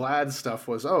the Vlad stuff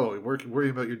was worry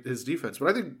about his defense, but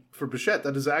I think for Bichette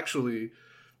that is actually.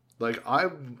 Like,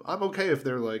 I'm okay if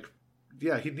they're like,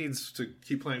 yeah, he needs to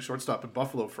keep playing shortstop in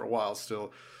Buffalo for a while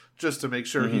still, just to make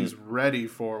sure he's ready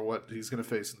for what he's going to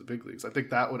face in the big leagues. I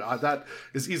think that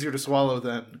is easier to swallow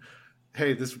than,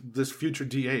 hey, this future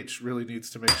DH really needs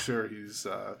to make sure he's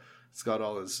got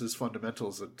all his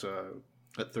fundamentals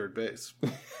at third base.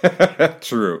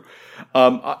 True.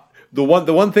 The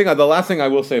last thing I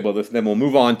will say about this, and then we'll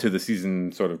move on to the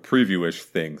season sort of preview-ish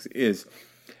things, is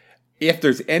if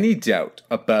there's any doubt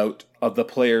of the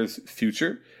player's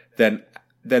future, then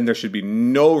there should be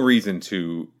no reason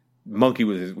to monkey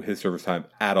with his service time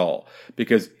at all.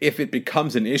 Because if it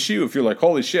becomes an issue, if you're like,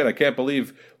 holy shit, I can't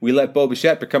believe we let Bo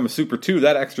Bichette become a Super 2,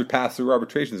 that extra pass through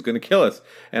arbitration is going to kill us.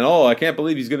 And I can't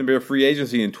believe he's going to be a free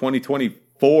agency in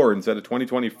 2024 instead of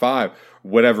 2025,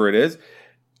 whatever it is.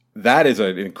 That is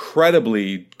an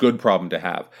incredibly good problem to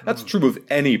have. That's true of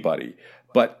anybody.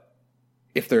 But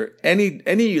if they're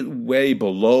any way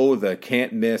below the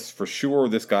can't miss, for sure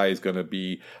this guy is going to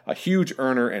be a huge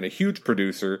earner and a huge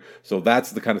producer. So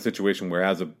that's the kind of situation where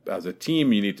as a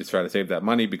team you need to try to save that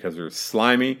money because they're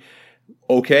slimy.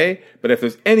 Okay, but if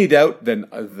there's any doubt, then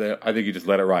I think you just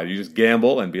let it ride. You just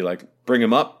gamble and be like, bring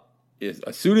him up.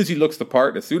 As soon as he looks the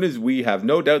part, as soon as we have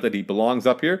no doubt that he belongs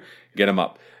up here, get him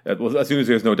up. As soon as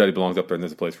there's no doubt he belongs up there and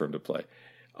there's a place for him to play.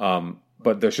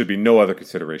 But there should be no other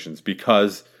considerations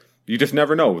because you just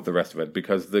never know with the rest of it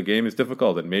because the game is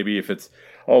difficult. And maybe if it's,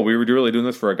 we were really doing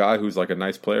this for a guy who's like a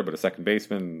nice player but a second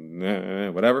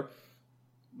baseman, whatever,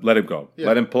 let him go. Yeah.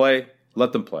 Let him play.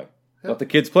 Let them play. Yeah. Let the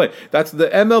kids play. That's the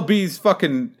MLB's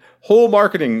fucking whole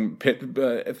marketing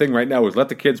thing right now is let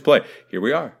the kids play. Here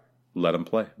we are. Let them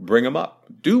play. Bring them up.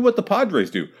 Do what the Padres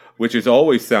do, which is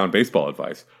always sound baseball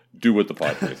advice. Do what the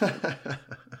Padres do.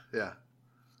 Yeah.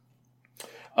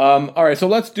 All right, so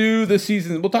let's do the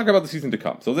season. We'll talk about the season to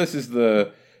come. So this is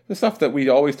the stuff that we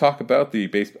always talk about, the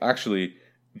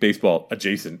baseball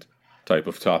adjacent type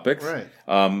of topics. Right.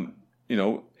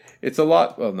 It's a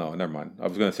lot. Well, no, never mind. I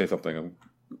was going to say something.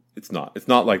 It's not. It's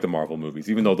not like the Marvel movies,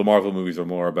 even though the Marvel movies are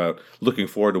more about looking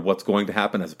forward to what's going to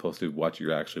happen as opposed to what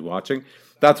you're actually watching.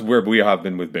 That's where we have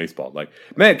been with baseball. Like,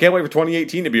 man, can't wait for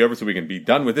 2018 to be over so we can be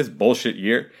done with this bullshit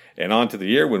year and on to the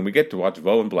year when we get to watch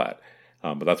Vo and Vlad.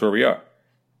 But that's where we are.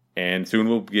 And soon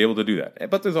we'll be able to do that.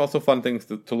 But there's also fun things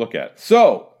to look at.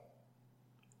 So,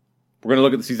 we're going to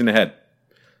look at the season ahead.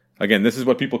 Again, this is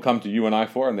what people come to you and I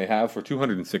for, and they have for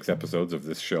 206 episodes of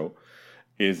this show,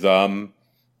 is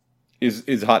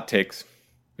hot takes,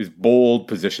 is bold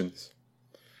positions.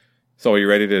 So are you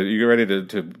ready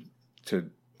to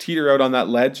teeter out on that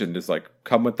ledge and just like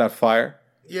come with that fire?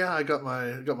 Yeah, I got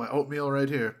my oatmeal right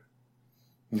here.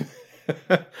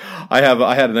 I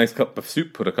had a nice cup of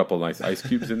soup. Put a couple of nice ice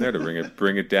cubes in there to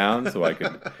bring it down, so I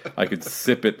could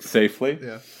sip it safely.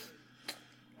 Yeah.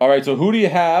 All right. So who do you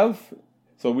have?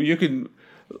 So you can.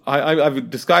 I've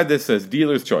described this as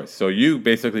dealer's choice. So you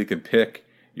basically can pick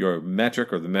your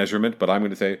metric or the measurement, but I'm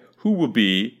going to say who will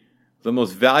be the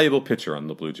most valuable pitcher on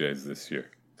the Blue Jays this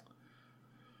year.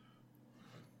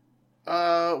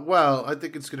 Well, I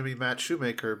think it's going to be Matt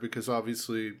Shoemaker because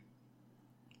obviously,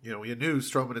 you knew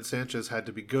Stroman and Sanchez had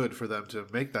to be good for them to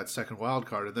make that second wild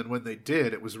card, and then when they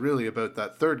did, it was really about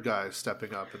that third guy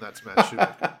stepping up, and that's Matt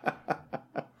Shoemaker.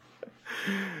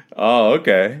 Oh,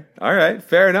 okay. All right.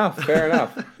 Fair enough.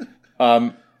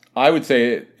 I would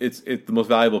say it's the most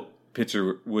valuable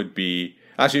pitcher would be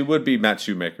Matt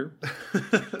Shoemaker.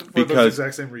 For those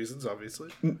exact same reasons,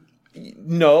 obviously.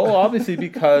 No, obviously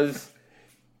because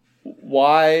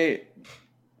why?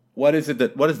 What is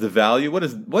the value? What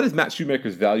is Matt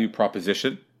Shoemaker's value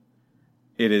proposition?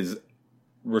 It is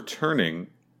returning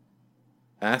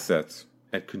assets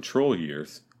at control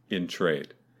years in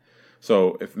trade.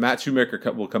 So if Matt Shoemaker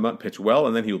will come out and pitch well,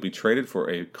 and then he will be traded for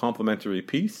a complimentary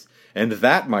piece, and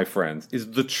that, my friends,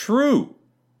 is the true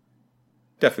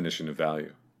definition of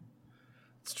value.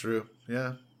 It's true.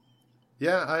 Yeah.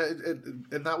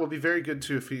 And that will be very good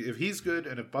too if he's good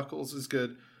and if Buchholz is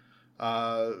good.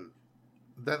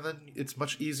 Then it's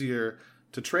much easier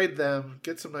to trade them,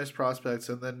 get some nice prospects,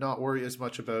 and then not worry as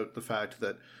much about the fact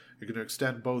that you're going to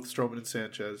extend both Stroman and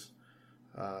Sanchez.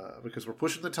 Because we're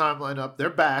pushing the timeline up. They're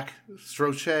back.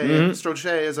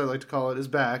 Strochet, as I like to call it, is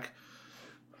back.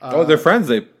 They're friends.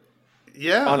 On IG.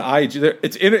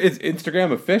 It's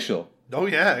Instagram official. Oh,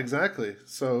 yeah, exactly.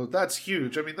 So that's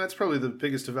huge. I mean, that's probably the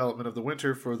biggest development of the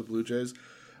winter for the Blue Jays.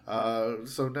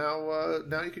 So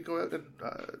now you can go out and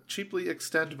cheaply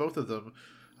extend both of them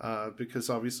because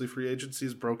obviously free agency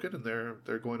is broken and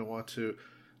they're going to want to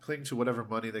cling to whatever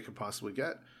money they can possibly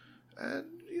get. And,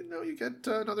 you get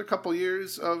another couple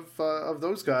years of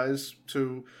those guys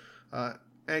to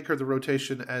anchor the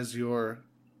rotation as your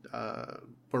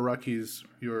Baruckis,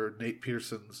 your Nate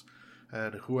Pearsons,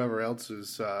 and whoever else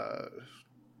is end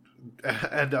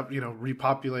up,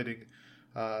 repopulating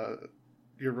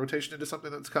your rotation into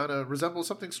something that's kind of resembles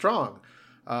something strong.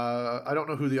 I don't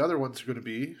know who the other ones are going to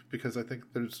be because I think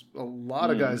there's a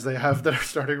lot of guys they have that are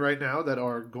starting right now that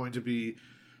are going to be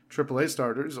AAA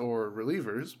starters or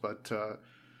relievers, but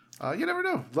you never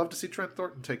know. Love to see Trent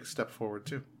Thornton take a step forward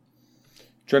too.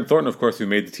 Trent Thornton, of course, who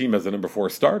made the team as the number 4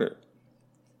 starter.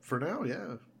 For now,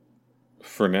 yeah.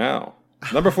 For now.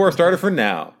 Number 4 starter for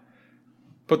now.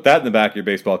 Put that in the back of your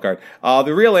baseball card.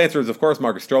 The real answer is, of course,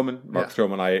 Marcus Stroman.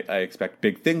 Stroman, I expect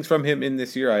big things from him in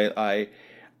this year. I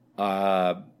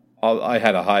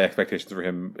had a high expectations for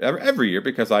him every year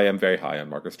because I am very high on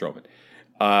Marcus Stroman.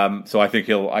 So I think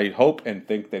I hope and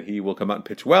think that he will come out and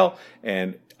pitch well,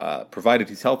 and provided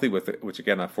he's healthy,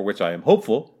 for which I am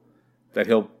hopeful, that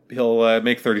he'll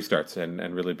make 30 starts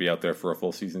and really be out there for a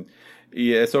full season,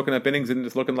 soaking up innings and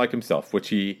just looking like himself. Which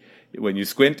he, when you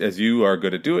squint, as you are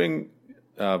good at doing,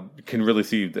 can really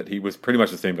see that he was pretty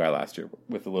much the same guy last year,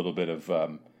 with a little bit of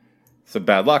some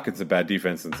bad luck and some bad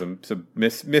defense and some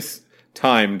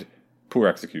mistimed poor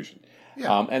execution.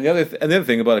 Yeah. And the other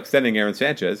thing about extending Aaron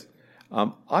Sanchez.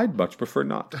 I'd much prefer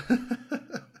not.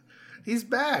 He's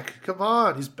back. Come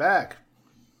on, he's back.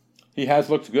 He has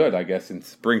looked good, I guess, in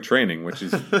spring training, which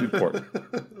is important.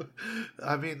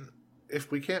 I mean,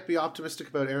 if we can't be optimistic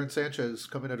about Aaron Sanchez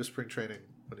coming out of spring training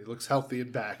when he looks healthy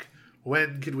and back,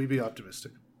 when can we be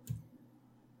optimistic?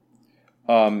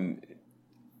 The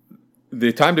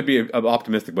time to be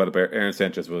optimistic about Aaron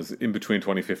Sanchez was in between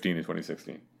 2015 and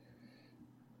 2016.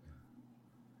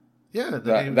 Yeah,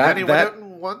 then he went out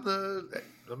and won the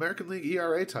American League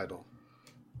ERA title.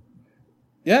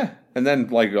 Yeah, and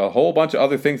then a whole bunch of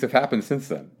other things have happened since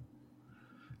then.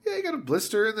 Yeah, he got a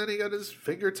blister, and then he got his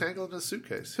finger tangled in a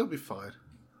suitcase. He'll be fine.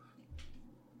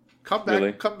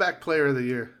 Comeback player of the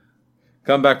year.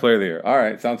 Comeback player of the year. All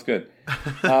right, sounds good.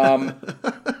 Why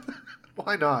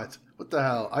not? What the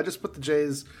hell? I just put the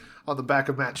Jays on the back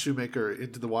of Matt Shoemaker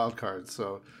into the wild card,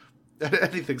 so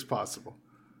anything's possible.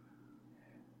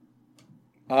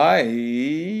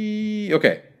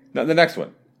 Okay. Now the next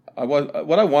one.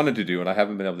 What I wanted to do, and I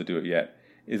haven't been able to do it yet,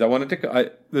 is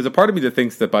there's a part of me that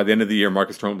thinks that by the end of the year,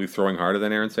 Marcus Stroman will be throwing harder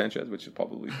than Aaron Sanchez, which would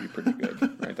probably be pretty good,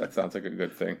 right? That sounds like a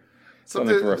good thing.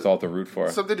 Something for us all to root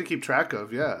for. Something to keep track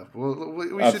of, yeah.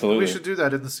 We should do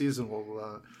that in the season.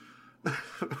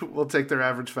 We'll take their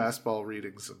average fastball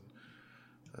readings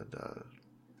and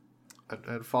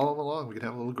follow them along. We can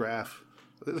have a little graph.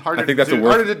 It's harder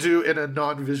to do in a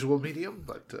non-visual medium,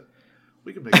 but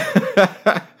we can make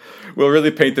it. We'll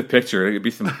really paint the picture. It'll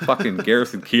be some fucking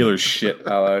Garrison Keillor shit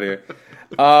out here.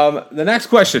 The next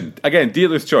question, again,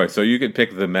 dealer's choice. So you can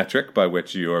pick the metric by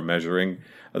which you are measuring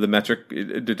the metric.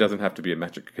 It doesn't have to be a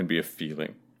metric. It can be a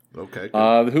feeling. Okay.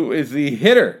 Who is the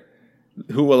hitter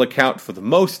who will account for the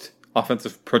most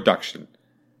offensive production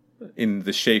in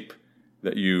the shape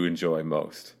that you enjoy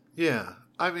most? Yeah,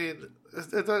 I mean,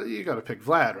 you got to pick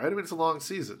Vlad, right? I mean, it's a long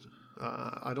season.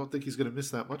 I don't think he's going to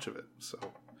miss that much of it. So,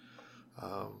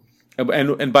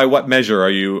 and by what measure are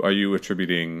you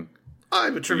attributing?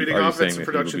 I'm attributing are you offensive saying that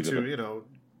production he will be to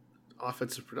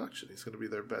offensive production. He's going to be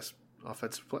their best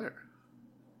offensive player.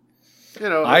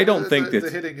 I don't think the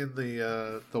hitting and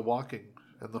the walking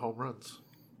and the home runs.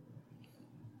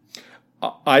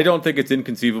 I don't think it's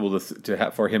inconceivable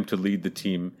for him to lead the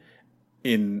team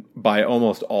in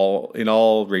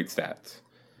all rate stats,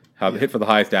 hit for the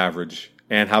highest average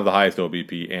and have the highest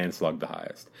OBP and slug the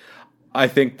highest. I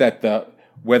think that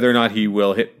whether or not he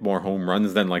will hit more home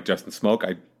runs than like Justin Smoke,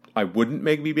 I wouldn't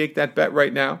make that bet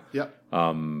right now. Yep.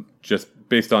 Just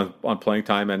based on playing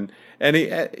time and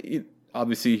he,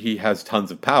 obviously he has tons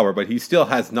of power, but he still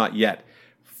has not yet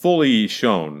fully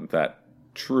shown that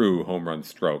true home run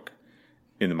stroke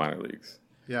in the minor leagues.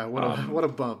 Yeah, what a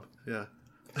bump. Yeah.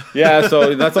 Yeah,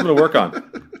 so that's something to work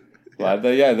on.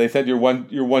 They said your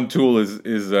one tool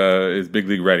is big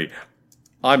league ready.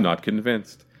 I'm not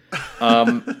convinced.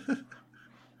 I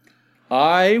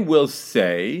will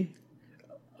say,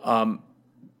 who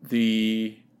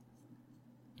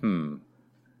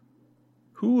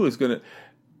is going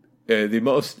to the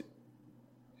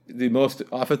most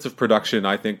offensive production?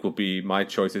 I think will be my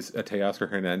choice is Teoscar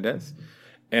Hernandez,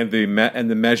 and the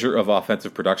measure of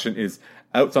offensive production is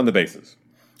outs on the bases.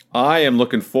 I am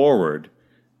looking forward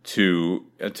to,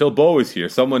 until Bo is here,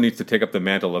 someone needs to take up the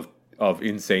mantle of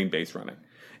insane base running.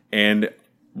 And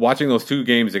watching those two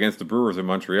games against the Brewers in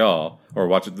Montreal, or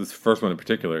watching this first one in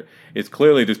particular, it's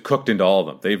clearly just cooked into all of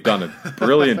them. They've done a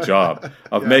brilliant job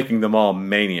of making them all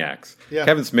maniacs. Yeah.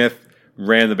 Kevin Smith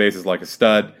ran the bases like a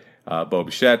stud. Bo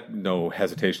Bichette, no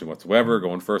hesitation whatsoever,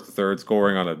 going first to third,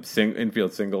 scoring on a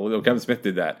infield single. Kevin Smith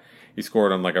did that. He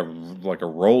scored on like a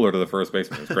roller to the first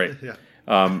baseman. It was great. Yeah.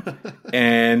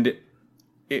 And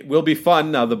it will be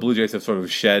fun now. The Blue Jays have sort of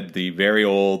shed the very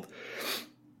old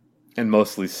and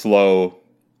mostly slow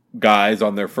guys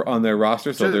on their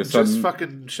roster. So there's just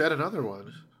fucking shed another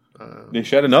one. They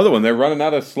shed another one. They're running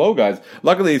out of slow guys.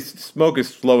 Luckily, Smoke is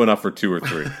slow enough for 2 or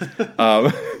 3.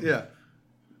 Yeah.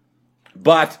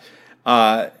 But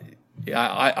I'm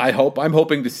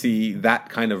hoping to see that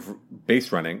kind of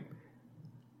base running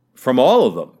from all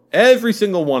of them. Every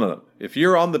single one of them. If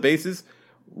you're on the bases,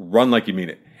 run like you mean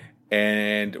it.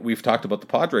 And we've talked about the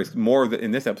Padres more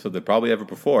in this episode than probably ever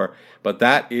before. But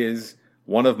that is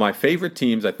one of my favorite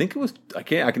teams. I think it was I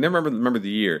can never remember the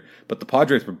year, but the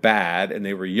Padres were bad and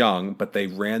they were young, but they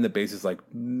ran the bases like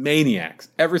maniacs.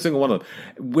 Every single one of them.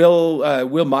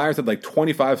 Will Myers had like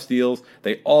 25 steals.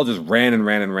 They all just ran and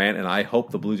ran and ran, and I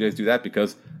hope the Blue Jays do that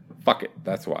because fuck it,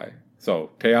 that's why.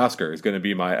 So Teoscar is going to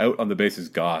be my out on the bases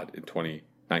god in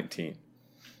 2019.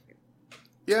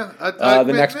 Yeah.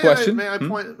 Next question. May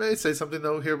I say something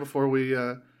though here before we?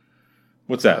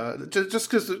 What's that? Just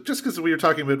because we were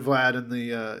talking about Vlad and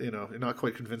the you're not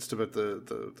quite convinced about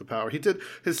the power. He did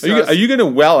his. Are you going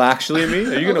to actually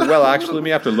me? Are you going to actually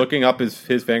me after looking up his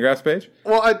Fangraphs page?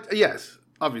 Well, yes,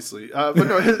 obviously, but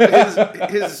no,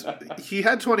 his he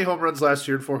had 20 home runs last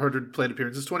year and 400 plate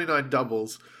appearances, 29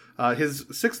 doubles. His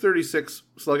 .636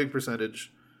 slugging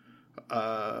percentage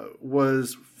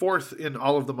was 4th in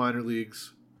all of the minor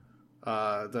leagues.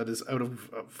 That is out of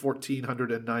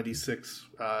 1,496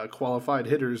 qualified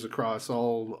hitters across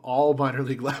all minor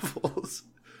league levels.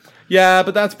 Yeah,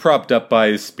 but that's propped up by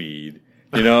his speed.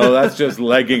 That's just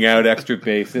legging out extra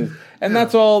bases, and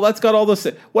that's all. That's got all this.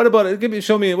 What about it?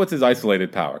 Show me what's his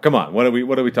isolated power. Come on, what are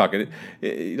we talking?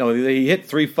 He hit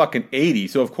 380,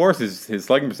 so of course his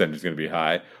slugging percentage is going to be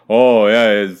high. Oh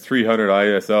yeah, his 300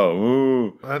 ISO.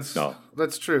 Ooh,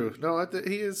 that's true. No,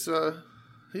 he is.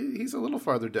 He's a little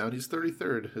farther down. He's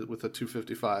 33rd with a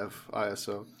 255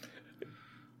 ISO.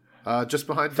 Just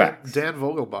behind Dan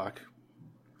Vogelbach.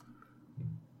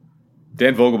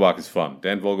 Dan Vogelbach is fun.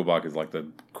 Dan Vogelbach is like the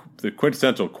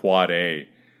quintessential quad A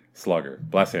slugger.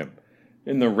 Bless him.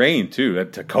 In the rain too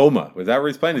at Tacoma. Was that where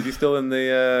he's playing? Is he still in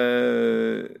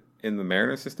the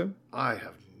Mariners system? I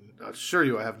assure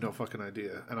you I have no fucking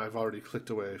idea, and I've already clicked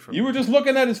away from. You were just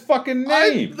looking at his fucking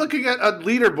name. I'm looking at a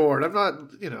leaderboard. I'm not.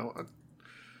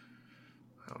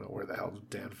 I don't know where the hell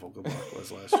Dan Vogelbach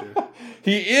was last year.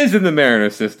 He is in the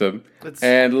Mariners system,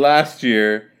 and last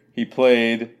year he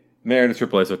played Mariners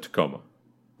AAA at Tacoma.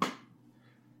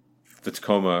 The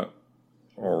Tacoma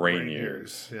rain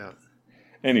years. Yeah.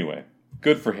 Anyway,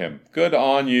 good for him. Good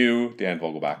on you, Dan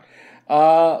Vogelbach.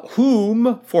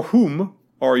 For whom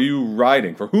are you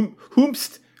riding? For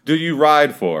whomst do you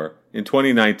ride for in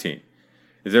 2019?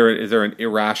 Is there an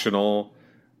irrational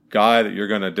guy that you're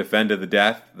going to defend to the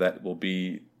death that will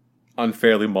be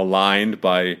unfairly maligned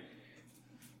by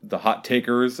the hot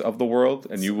takers of the world,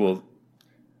 and you will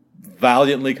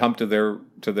valiantly come to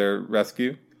their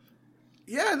rescue?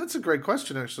 Yeah, that's a great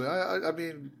question, actually. I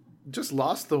mean, just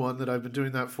lost the one that I've been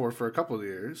doing that for a couple of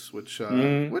years, which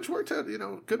worked out,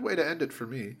 good way to end it for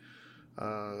me.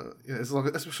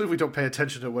 Especially if we don't pay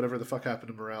attention to whatever the fuck happened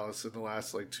to Morales in the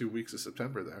last 2 weeks of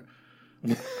September there,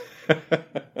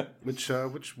 which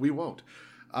we won't.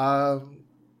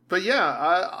 But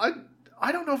yeah,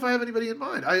 I don't know if I have anybody in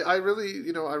mind. I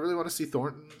really want to see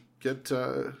Thornton get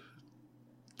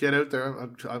out there.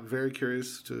 I'm very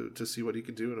curious to see what he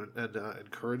can do, and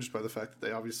encouraged by the fact that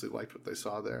they obviously liked what they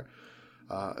saw there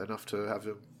enough to have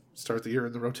him start the year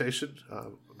in the rotation.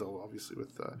 Though obviously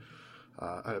with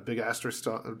a big asterisk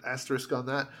on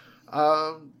that.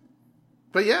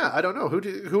 But yeah, I don't know.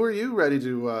 Who are you ready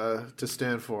to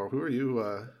stand for? Who are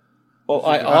you? Well,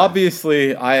 I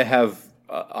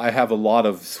have a lot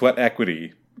of sweat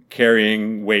equity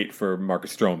carrying weight for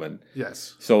Marcus Stroman.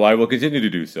 Yes. So I will continue to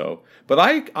do so. But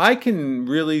I can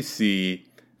really see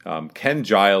Ken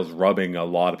Giles rubbing a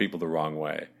lot of people the wrong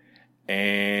way.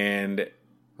 And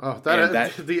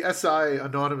the SI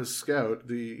anonymous scout,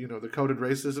 the coded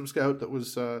racism scout that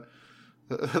was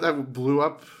that blew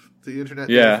up the internet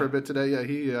for a bit today. Yeah,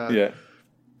 he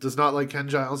does not like Ken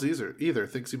Giles either.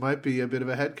 Thinks he might be a bit of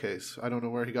a head case. I don't know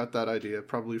where he got that idea.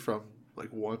 Probably from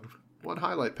one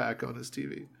highlight pack on his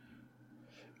TV.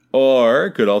 Or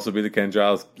it could also be the Ken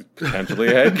Giles potentially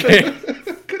a head case.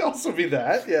 Could also be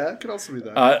that. Yeah, could also be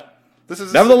that.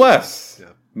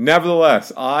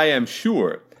 Nevertheless, I am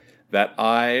sure that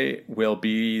I will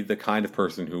be the kind of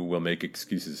person who will make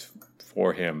excuses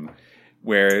for him,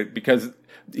 because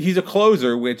he's a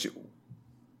closer, which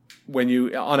when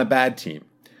you on a bad team,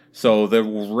 so the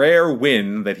rare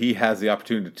win that he has the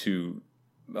opportunity to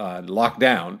lock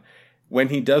down. When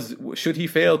he does, should he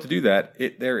fail to do that,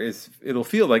 it'll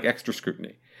feel like extra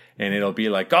scrutiny, and it'll be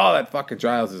like, oh, that fucking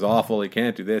Giles is awful. He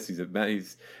can't do this.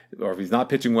 Or if he's not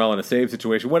pitching well in a save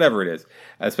situation, whatever it is.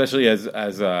 Especially as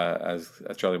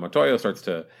Charlie Montoyo starts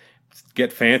to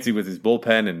get fancy with his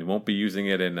bullpen and won't be using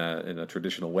it in a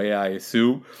traditional way, I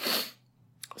assume.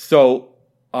 So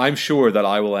I'm sure that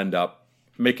I will end up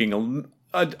making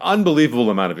an unbelievable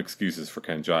amount of excuses for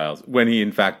Ken Giles when he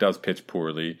in fact does pitch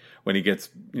poorly, when he gets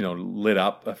lit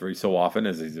up every so often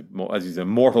as he's a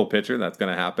mortal pitcher. That's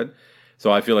going to happen.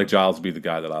 So I feel like Giles will be the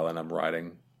guy that I'll end up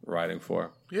riding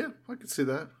for. Yeah, I could see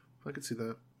that.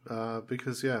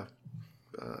 Because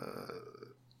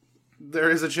there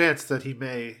is a chance that he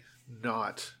may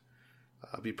not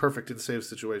be perfect in save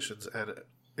situations and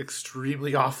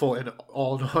extremely awful in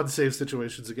all non-save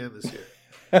situations again this year.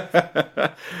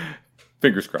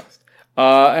 Fingers crossed.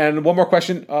 And one more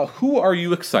question. Who are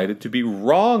you excited to be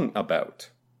wrong about?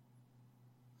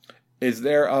 Is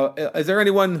there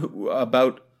anyone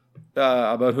about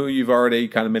who you've already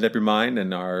kind of made up your mind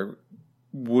and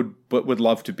would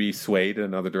love to be swayed in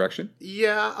another direction?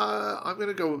 Yeah, I'm going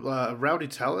to go Rowdy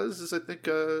Tellez is, I think,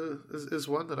 is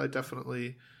one that I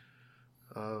definitely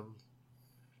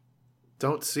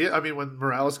don't see it. I mean, when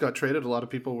Morales got traded, a lot of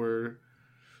people were,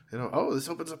 this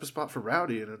opens up a spot for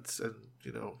Rowdy, and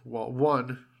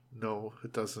one, no,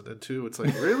 it doesn't, and two, it's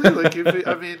like, really?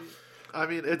 I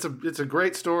mean, it's a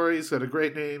great story. He's got a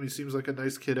great name. He seems like a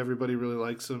nice kid. Everybody really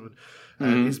likes him,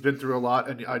 and he's been through a lot.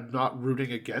 And I'm not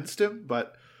rooting against him,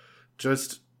 but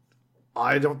just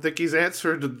I don't think he's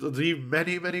answered the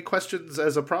many, many questions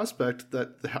as a prospect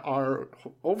that are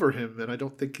over him, and I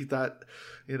don't think that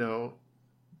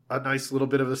a nice little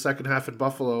bit of the second half in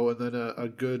Buffalo, and then a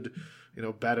good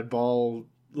batted ball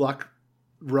luck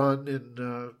run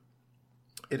in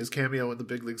his cameo in the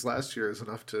big leagues last year is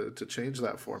enough to change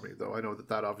that for me. Though I know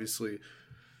that obviously,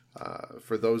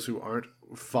 for those who aren't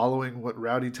following what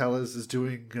Rowdy Tellez is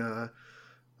doing,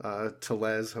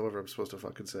 Tellez, however I'm supposed to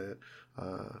fucking say it,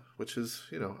 which is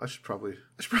I should probably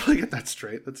get that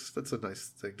straight. That's a nice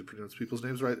thing to pronounce people's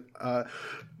names right.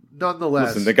 Nonetheless,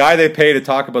 listen, the guy they pay to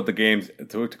talk about the games,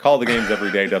 to call the games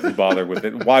every day, doesn't bother with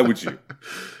it. Why would you?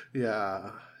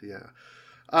 Yeah.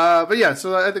 But yeah,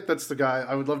 so I think that's the guy.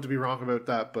 I would love to be wrong about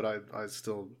that, but I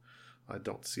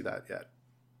don't see that yet.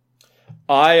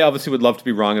 I obviously would love to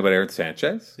be wrong about Aaron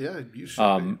Sanchez. Yeah, you should be.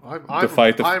 I'm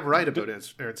right about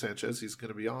Aaron Sanchez. He's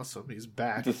going to be awesome. He's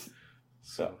back.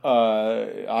 So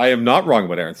I am not wrong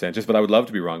about Aaron Sanchez, but I would love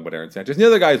to be wrong about Aaron Sanchez. And the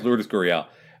other guy is Lourdes Gurriel,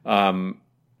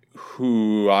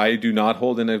 who I do not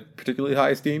hold in a particularly high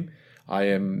esteem. I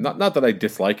am not that I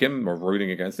dislike him or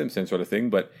rooting against him, same sort of thing,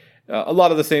 but a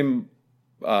lot of the same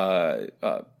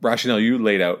rationale you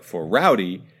laid out for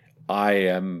Rowdy, I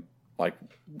am like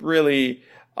really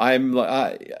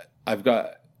I've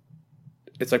got.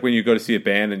 It's like when you go to see a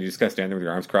band and you just kind of stand there with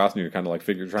your arms crossed and you're kind of like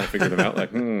trying to figure them out.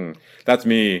 Like, that's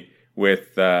me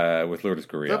with Lourdes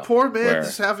Gurriel. The poor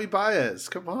man's Javi Baez.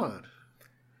 Come on.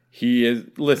 He is.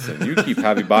 Listen, you keep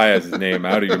Javi Baez's name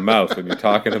out of your mouth when you're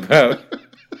talking about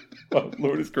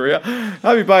Lourdes Gurriel.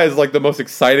 Javi Baez is like the most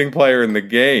exciting player in the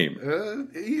game.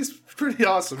 He's pretty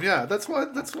awesome. Yeah, that's why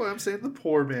I'm saying the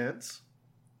poor man's.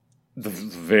 The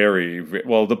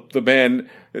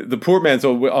poor man.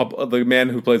 So the man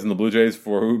who plays in the Blue Jays,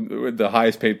 for whom the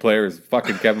highest paid player is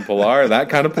fucking Kevin Pillar. That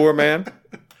kind of poor man.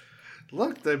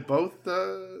 Look, they both.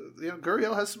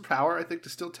 Gurriel has some power, I think, to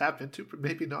still tap into, but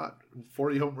maybe not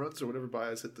 40 home runs or whatever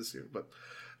Baez hit this year. But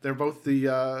they're both the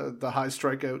high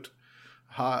strikeout,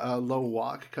 low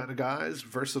walk kind of guys,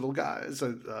 versatile guys.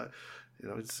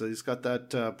 He's got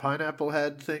that pineapple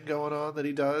head thing going on that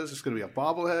he does. It's going to be a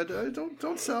bobblehead.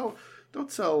 Don't sell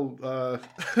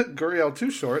Gurriel too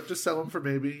short. Just sell him for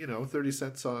maybe 30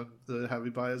 cents on the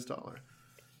Javi Baez dollar.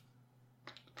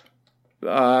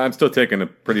 I'm still taking a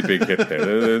pretty big hit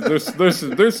there.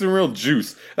 There's some real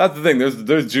juice. That's the thing.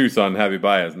 There's juice on Javi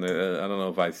Baez, and I don't know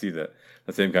if I see the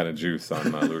same kind of juice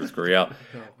on Lourdes Gurriel.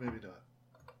 No, maybe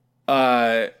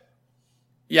not.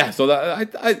 Yeah, so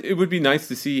it would be nice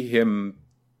to see him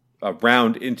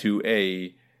round into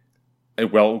a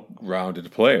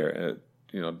well-rounded player.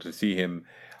 To see him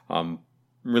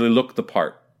really look the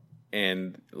part,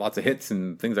 and lots of hits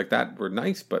and things like that were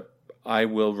nice. But I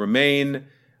will remain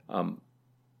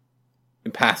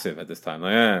impassive at this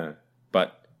time.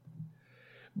 But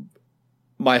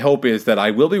my hope is that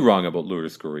I will be wrong about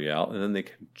Lourdes Gurriel, and then they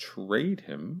can trade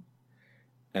him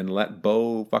and let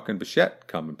Bo fucking Bichette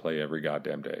come and play every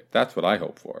goddamn day. That's what I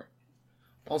hope for.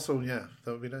 Also, yeah,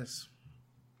 that would be nice.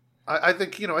 I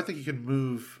think you can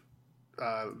move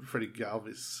Freddie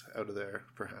Galvis out of there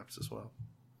perhaps as well.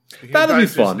 That'll be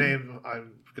fun. His name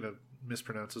I'm going to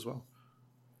mispronounce as well.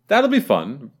 That'll be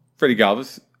fun. Freddie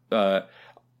Galvis.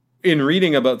 In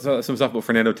reading about some stuff about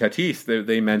Fernando Tatis,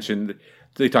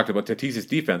 they talked about Tatis's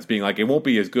defense being like it won't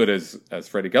be as good as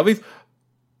Freddie Galvis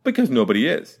because nobody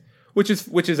is. Which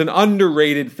is an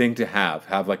underrated thing to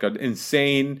have like an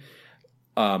insane,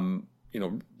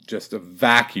 just a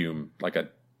vacuum, like a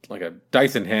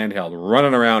Dyson handheld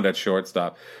running around at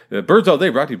shortstop. The Birds All Day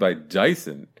brought to you by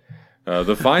Dyson,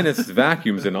 the finest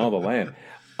vacuums in all the land.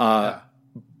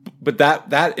 But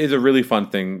that is a really fun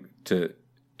thing to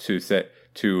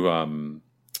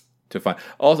find.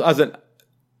 Also, as a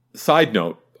side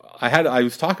note, I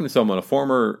was talking to someone, a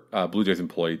former Blue Jays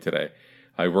employee today.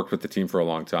 I worked with the team for a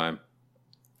long time,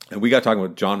 and we got talking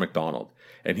with John McDonald,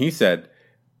 and he said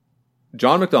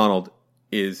John McDonald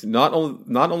is not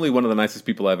only one of the nicest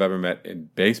people I've ever met in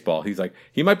baseball. He's like,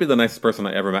 he might be the nicest person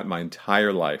I ever met in my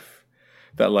entire life.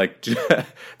 That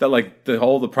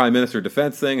the Prime Minister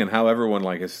defense thing and how everyone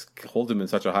holds him in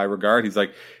such a high regard. He's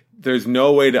like, there's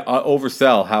no way to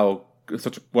oversell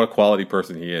what a quality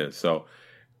person he is. So.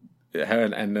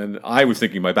 And then I was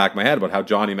thinking in my back of my head about how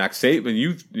Johnny Mac saved,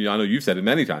 and I know you've said it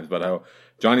many times, but how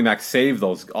Johnny Mac saved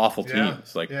those awful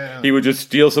teams. He would just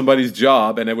steal somebody's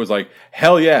job, and it was like,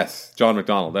 hell yes, John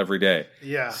McDonald every day.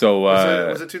 Yeah. So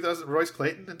was it 2000 Royce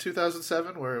Clayton in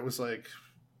 2007 where it was like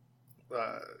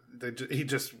he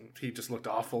just looked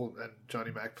awful, and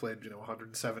Johnny Mac played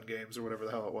 107 games or whatever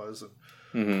the hell it was,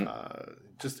 and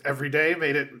just every day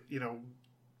made it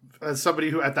as somebody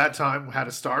who at that time had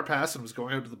a star pass and was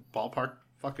going out to the ballpark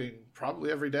fucking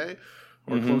probably every day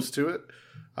or close to it,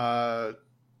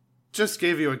 just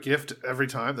gave you a gift every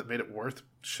time that made it worth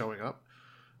showing up.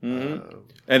 And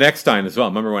Eckstein as well.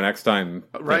 Remember when Eckstein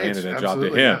handed a job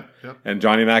to him? Yeah. Yep. And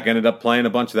Johnny Mac ended up playing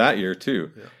a bunch that year too.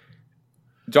 Yeah.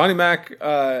 John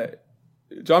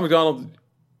McDonald,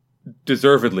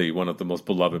 deservedly one of the most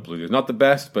beloved Blue Jays. Not the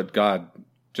best, but God,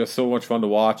 just so much fun to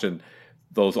watch, and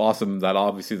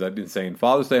that insane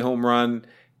Father's Day home run,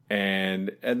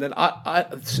 and then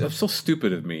it's so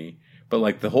stupid of me,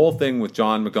 but the whole thing with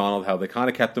John McDonald, how they kind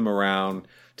of kept him around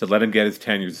to let him get his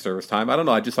 10 years of service time. I don't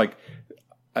know. I just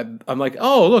I'm like,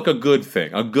 oh, look, a good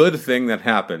thing that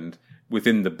happened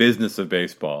within the business of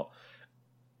baseball.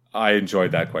 I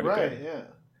enjoyed that quite a bit. Right, yeah.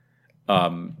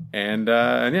 And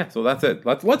yeah, so that's it.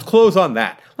 Let's close on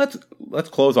that. Let's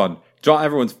close on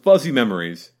everyone's fuzzy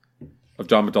memories of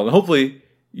John McDonald. Hopefully,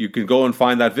 you can go and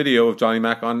find that video of Johnny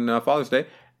Mac on Father's Day.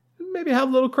 Maybe have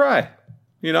a little cry.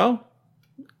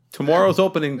 Tomorrow's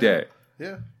opening day.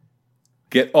 Yeah.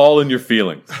 Get all in your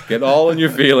feelings.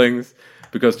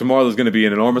 Because tomorrow there's going to be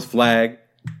an enormous flag,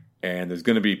 and there's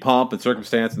going to be pomp and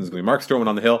circumstance, and there's going to be Mark Stroman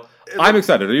on the hill. I'm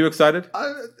excited. Are you excited?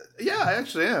 Yeah, I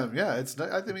actually am. Yeah,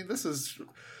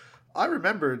 I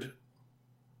remembered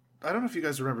I don't know if you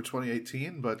guys remember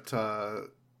 2018, but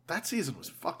that season was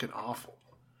fucking awful.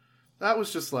 That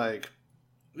was just like,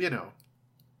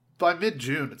 by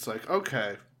mid-June, it's like,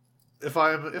 okay, if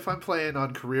I'm playing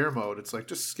on career mode, it's like,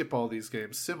 just skip all these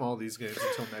games, sim all these games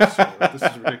until next year. This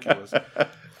is ridiculous.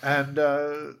 And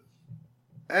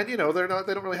they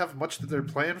don't really have much that they're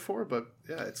playing for, but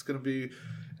yeah, it's going to be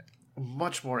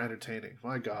much more entertaining.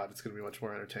 My God, it's going to be much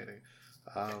more entertaining.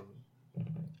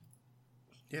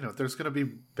 There's going to be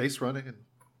base running and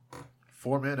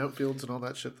 4-man outfields and all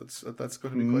that shit. That's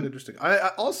going to be quite interesting. I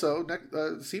also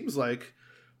seems like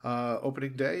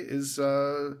opening day is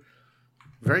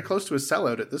very close to a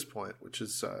sellout at this point, which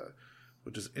is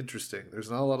interesting.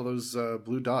 There's not a lot of those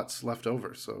blue dots left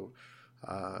over, so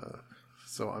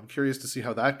I'm curious to see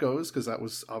how that goes, because that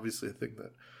was obviously a thing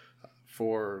that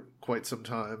for quite some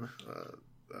time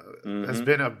has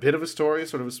been a bit of a story,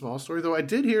 sort of a small story. Though I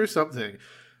did hear something.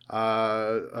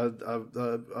 A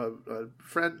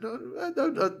friend,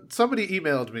 somebody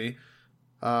emailed me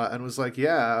and was like,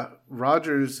 "Yeah,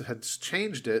 Rogers had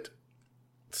changed it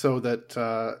so that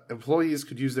employees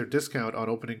could use their discount on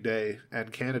opening day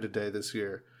and Canada Day this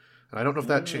year." And I don't know if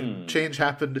that change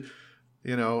happened,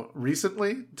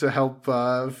 recently to help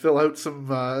fill out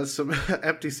some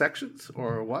empty sections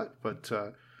or what. But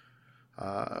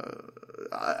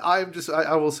I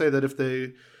will say that if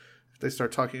they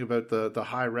start talking about the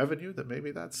high revenue, that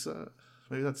maybe that's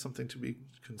something to be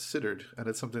considered, and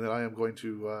it's something that I am going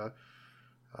to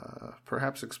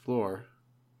perhaps explore.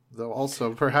 Though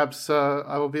also perhaps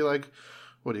I will be like,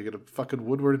 what, are you going to fucking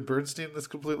Woodward and Bernstein this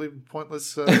completely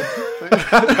pointless thing?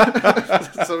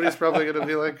 Somebody's probably going to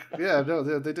be like, yeah, no,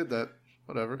 they did that,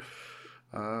 whatever.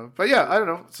 But yeah, I don't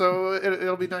know. So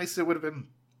it'll be nice. It would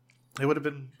have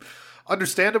been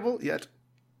understandable yet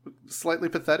slightly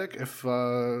pathetic if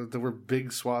there were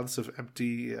big swaths of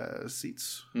empty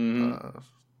seats on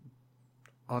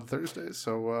Thursdays.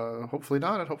 So hopefully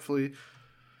not, and hopefully,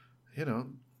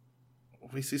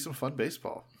 we see some fun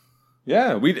baseball.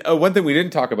 Yeah, one thing we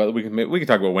didn't talk about, we can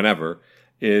talk about whenever,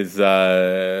 is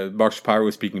Mark Shapiro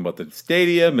was speaking about the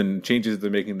stadium and changes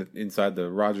they're making inside the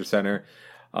Rogers Center.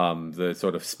 The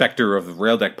sort of specter of the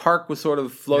Rail Deck Park was sort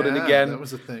of floated again, that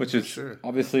was a thing, which is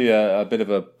obviously a bit of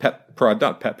a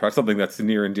not pet project, something that's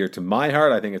near and dear to my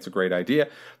heart. I think it's a great idea,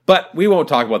 but we won't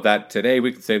talk about that today.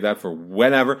 We can save that for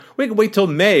whenever. We can wait till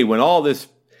May when all this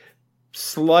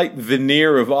slight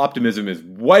veneer of optimism is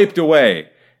wiped away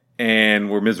and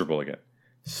we're miserable again.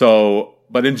 So,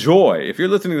 but enjoy. If you're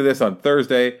listening to this on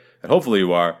Thursday, and hopefully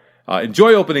you are,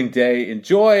 enjoy opening day.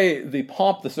 Enjoy the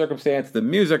pomp, the circumstance, the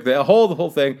music, the whole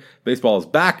thing. Baseball is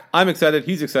back. I'm excited.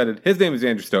 He's excited. His name is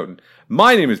Andrew Stoughton.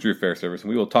 My name is Drew Fairservice, and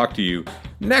we will talk to you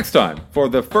next time for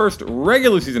the first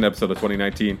regular season episode of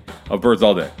 2019 of Birds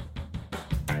All Day.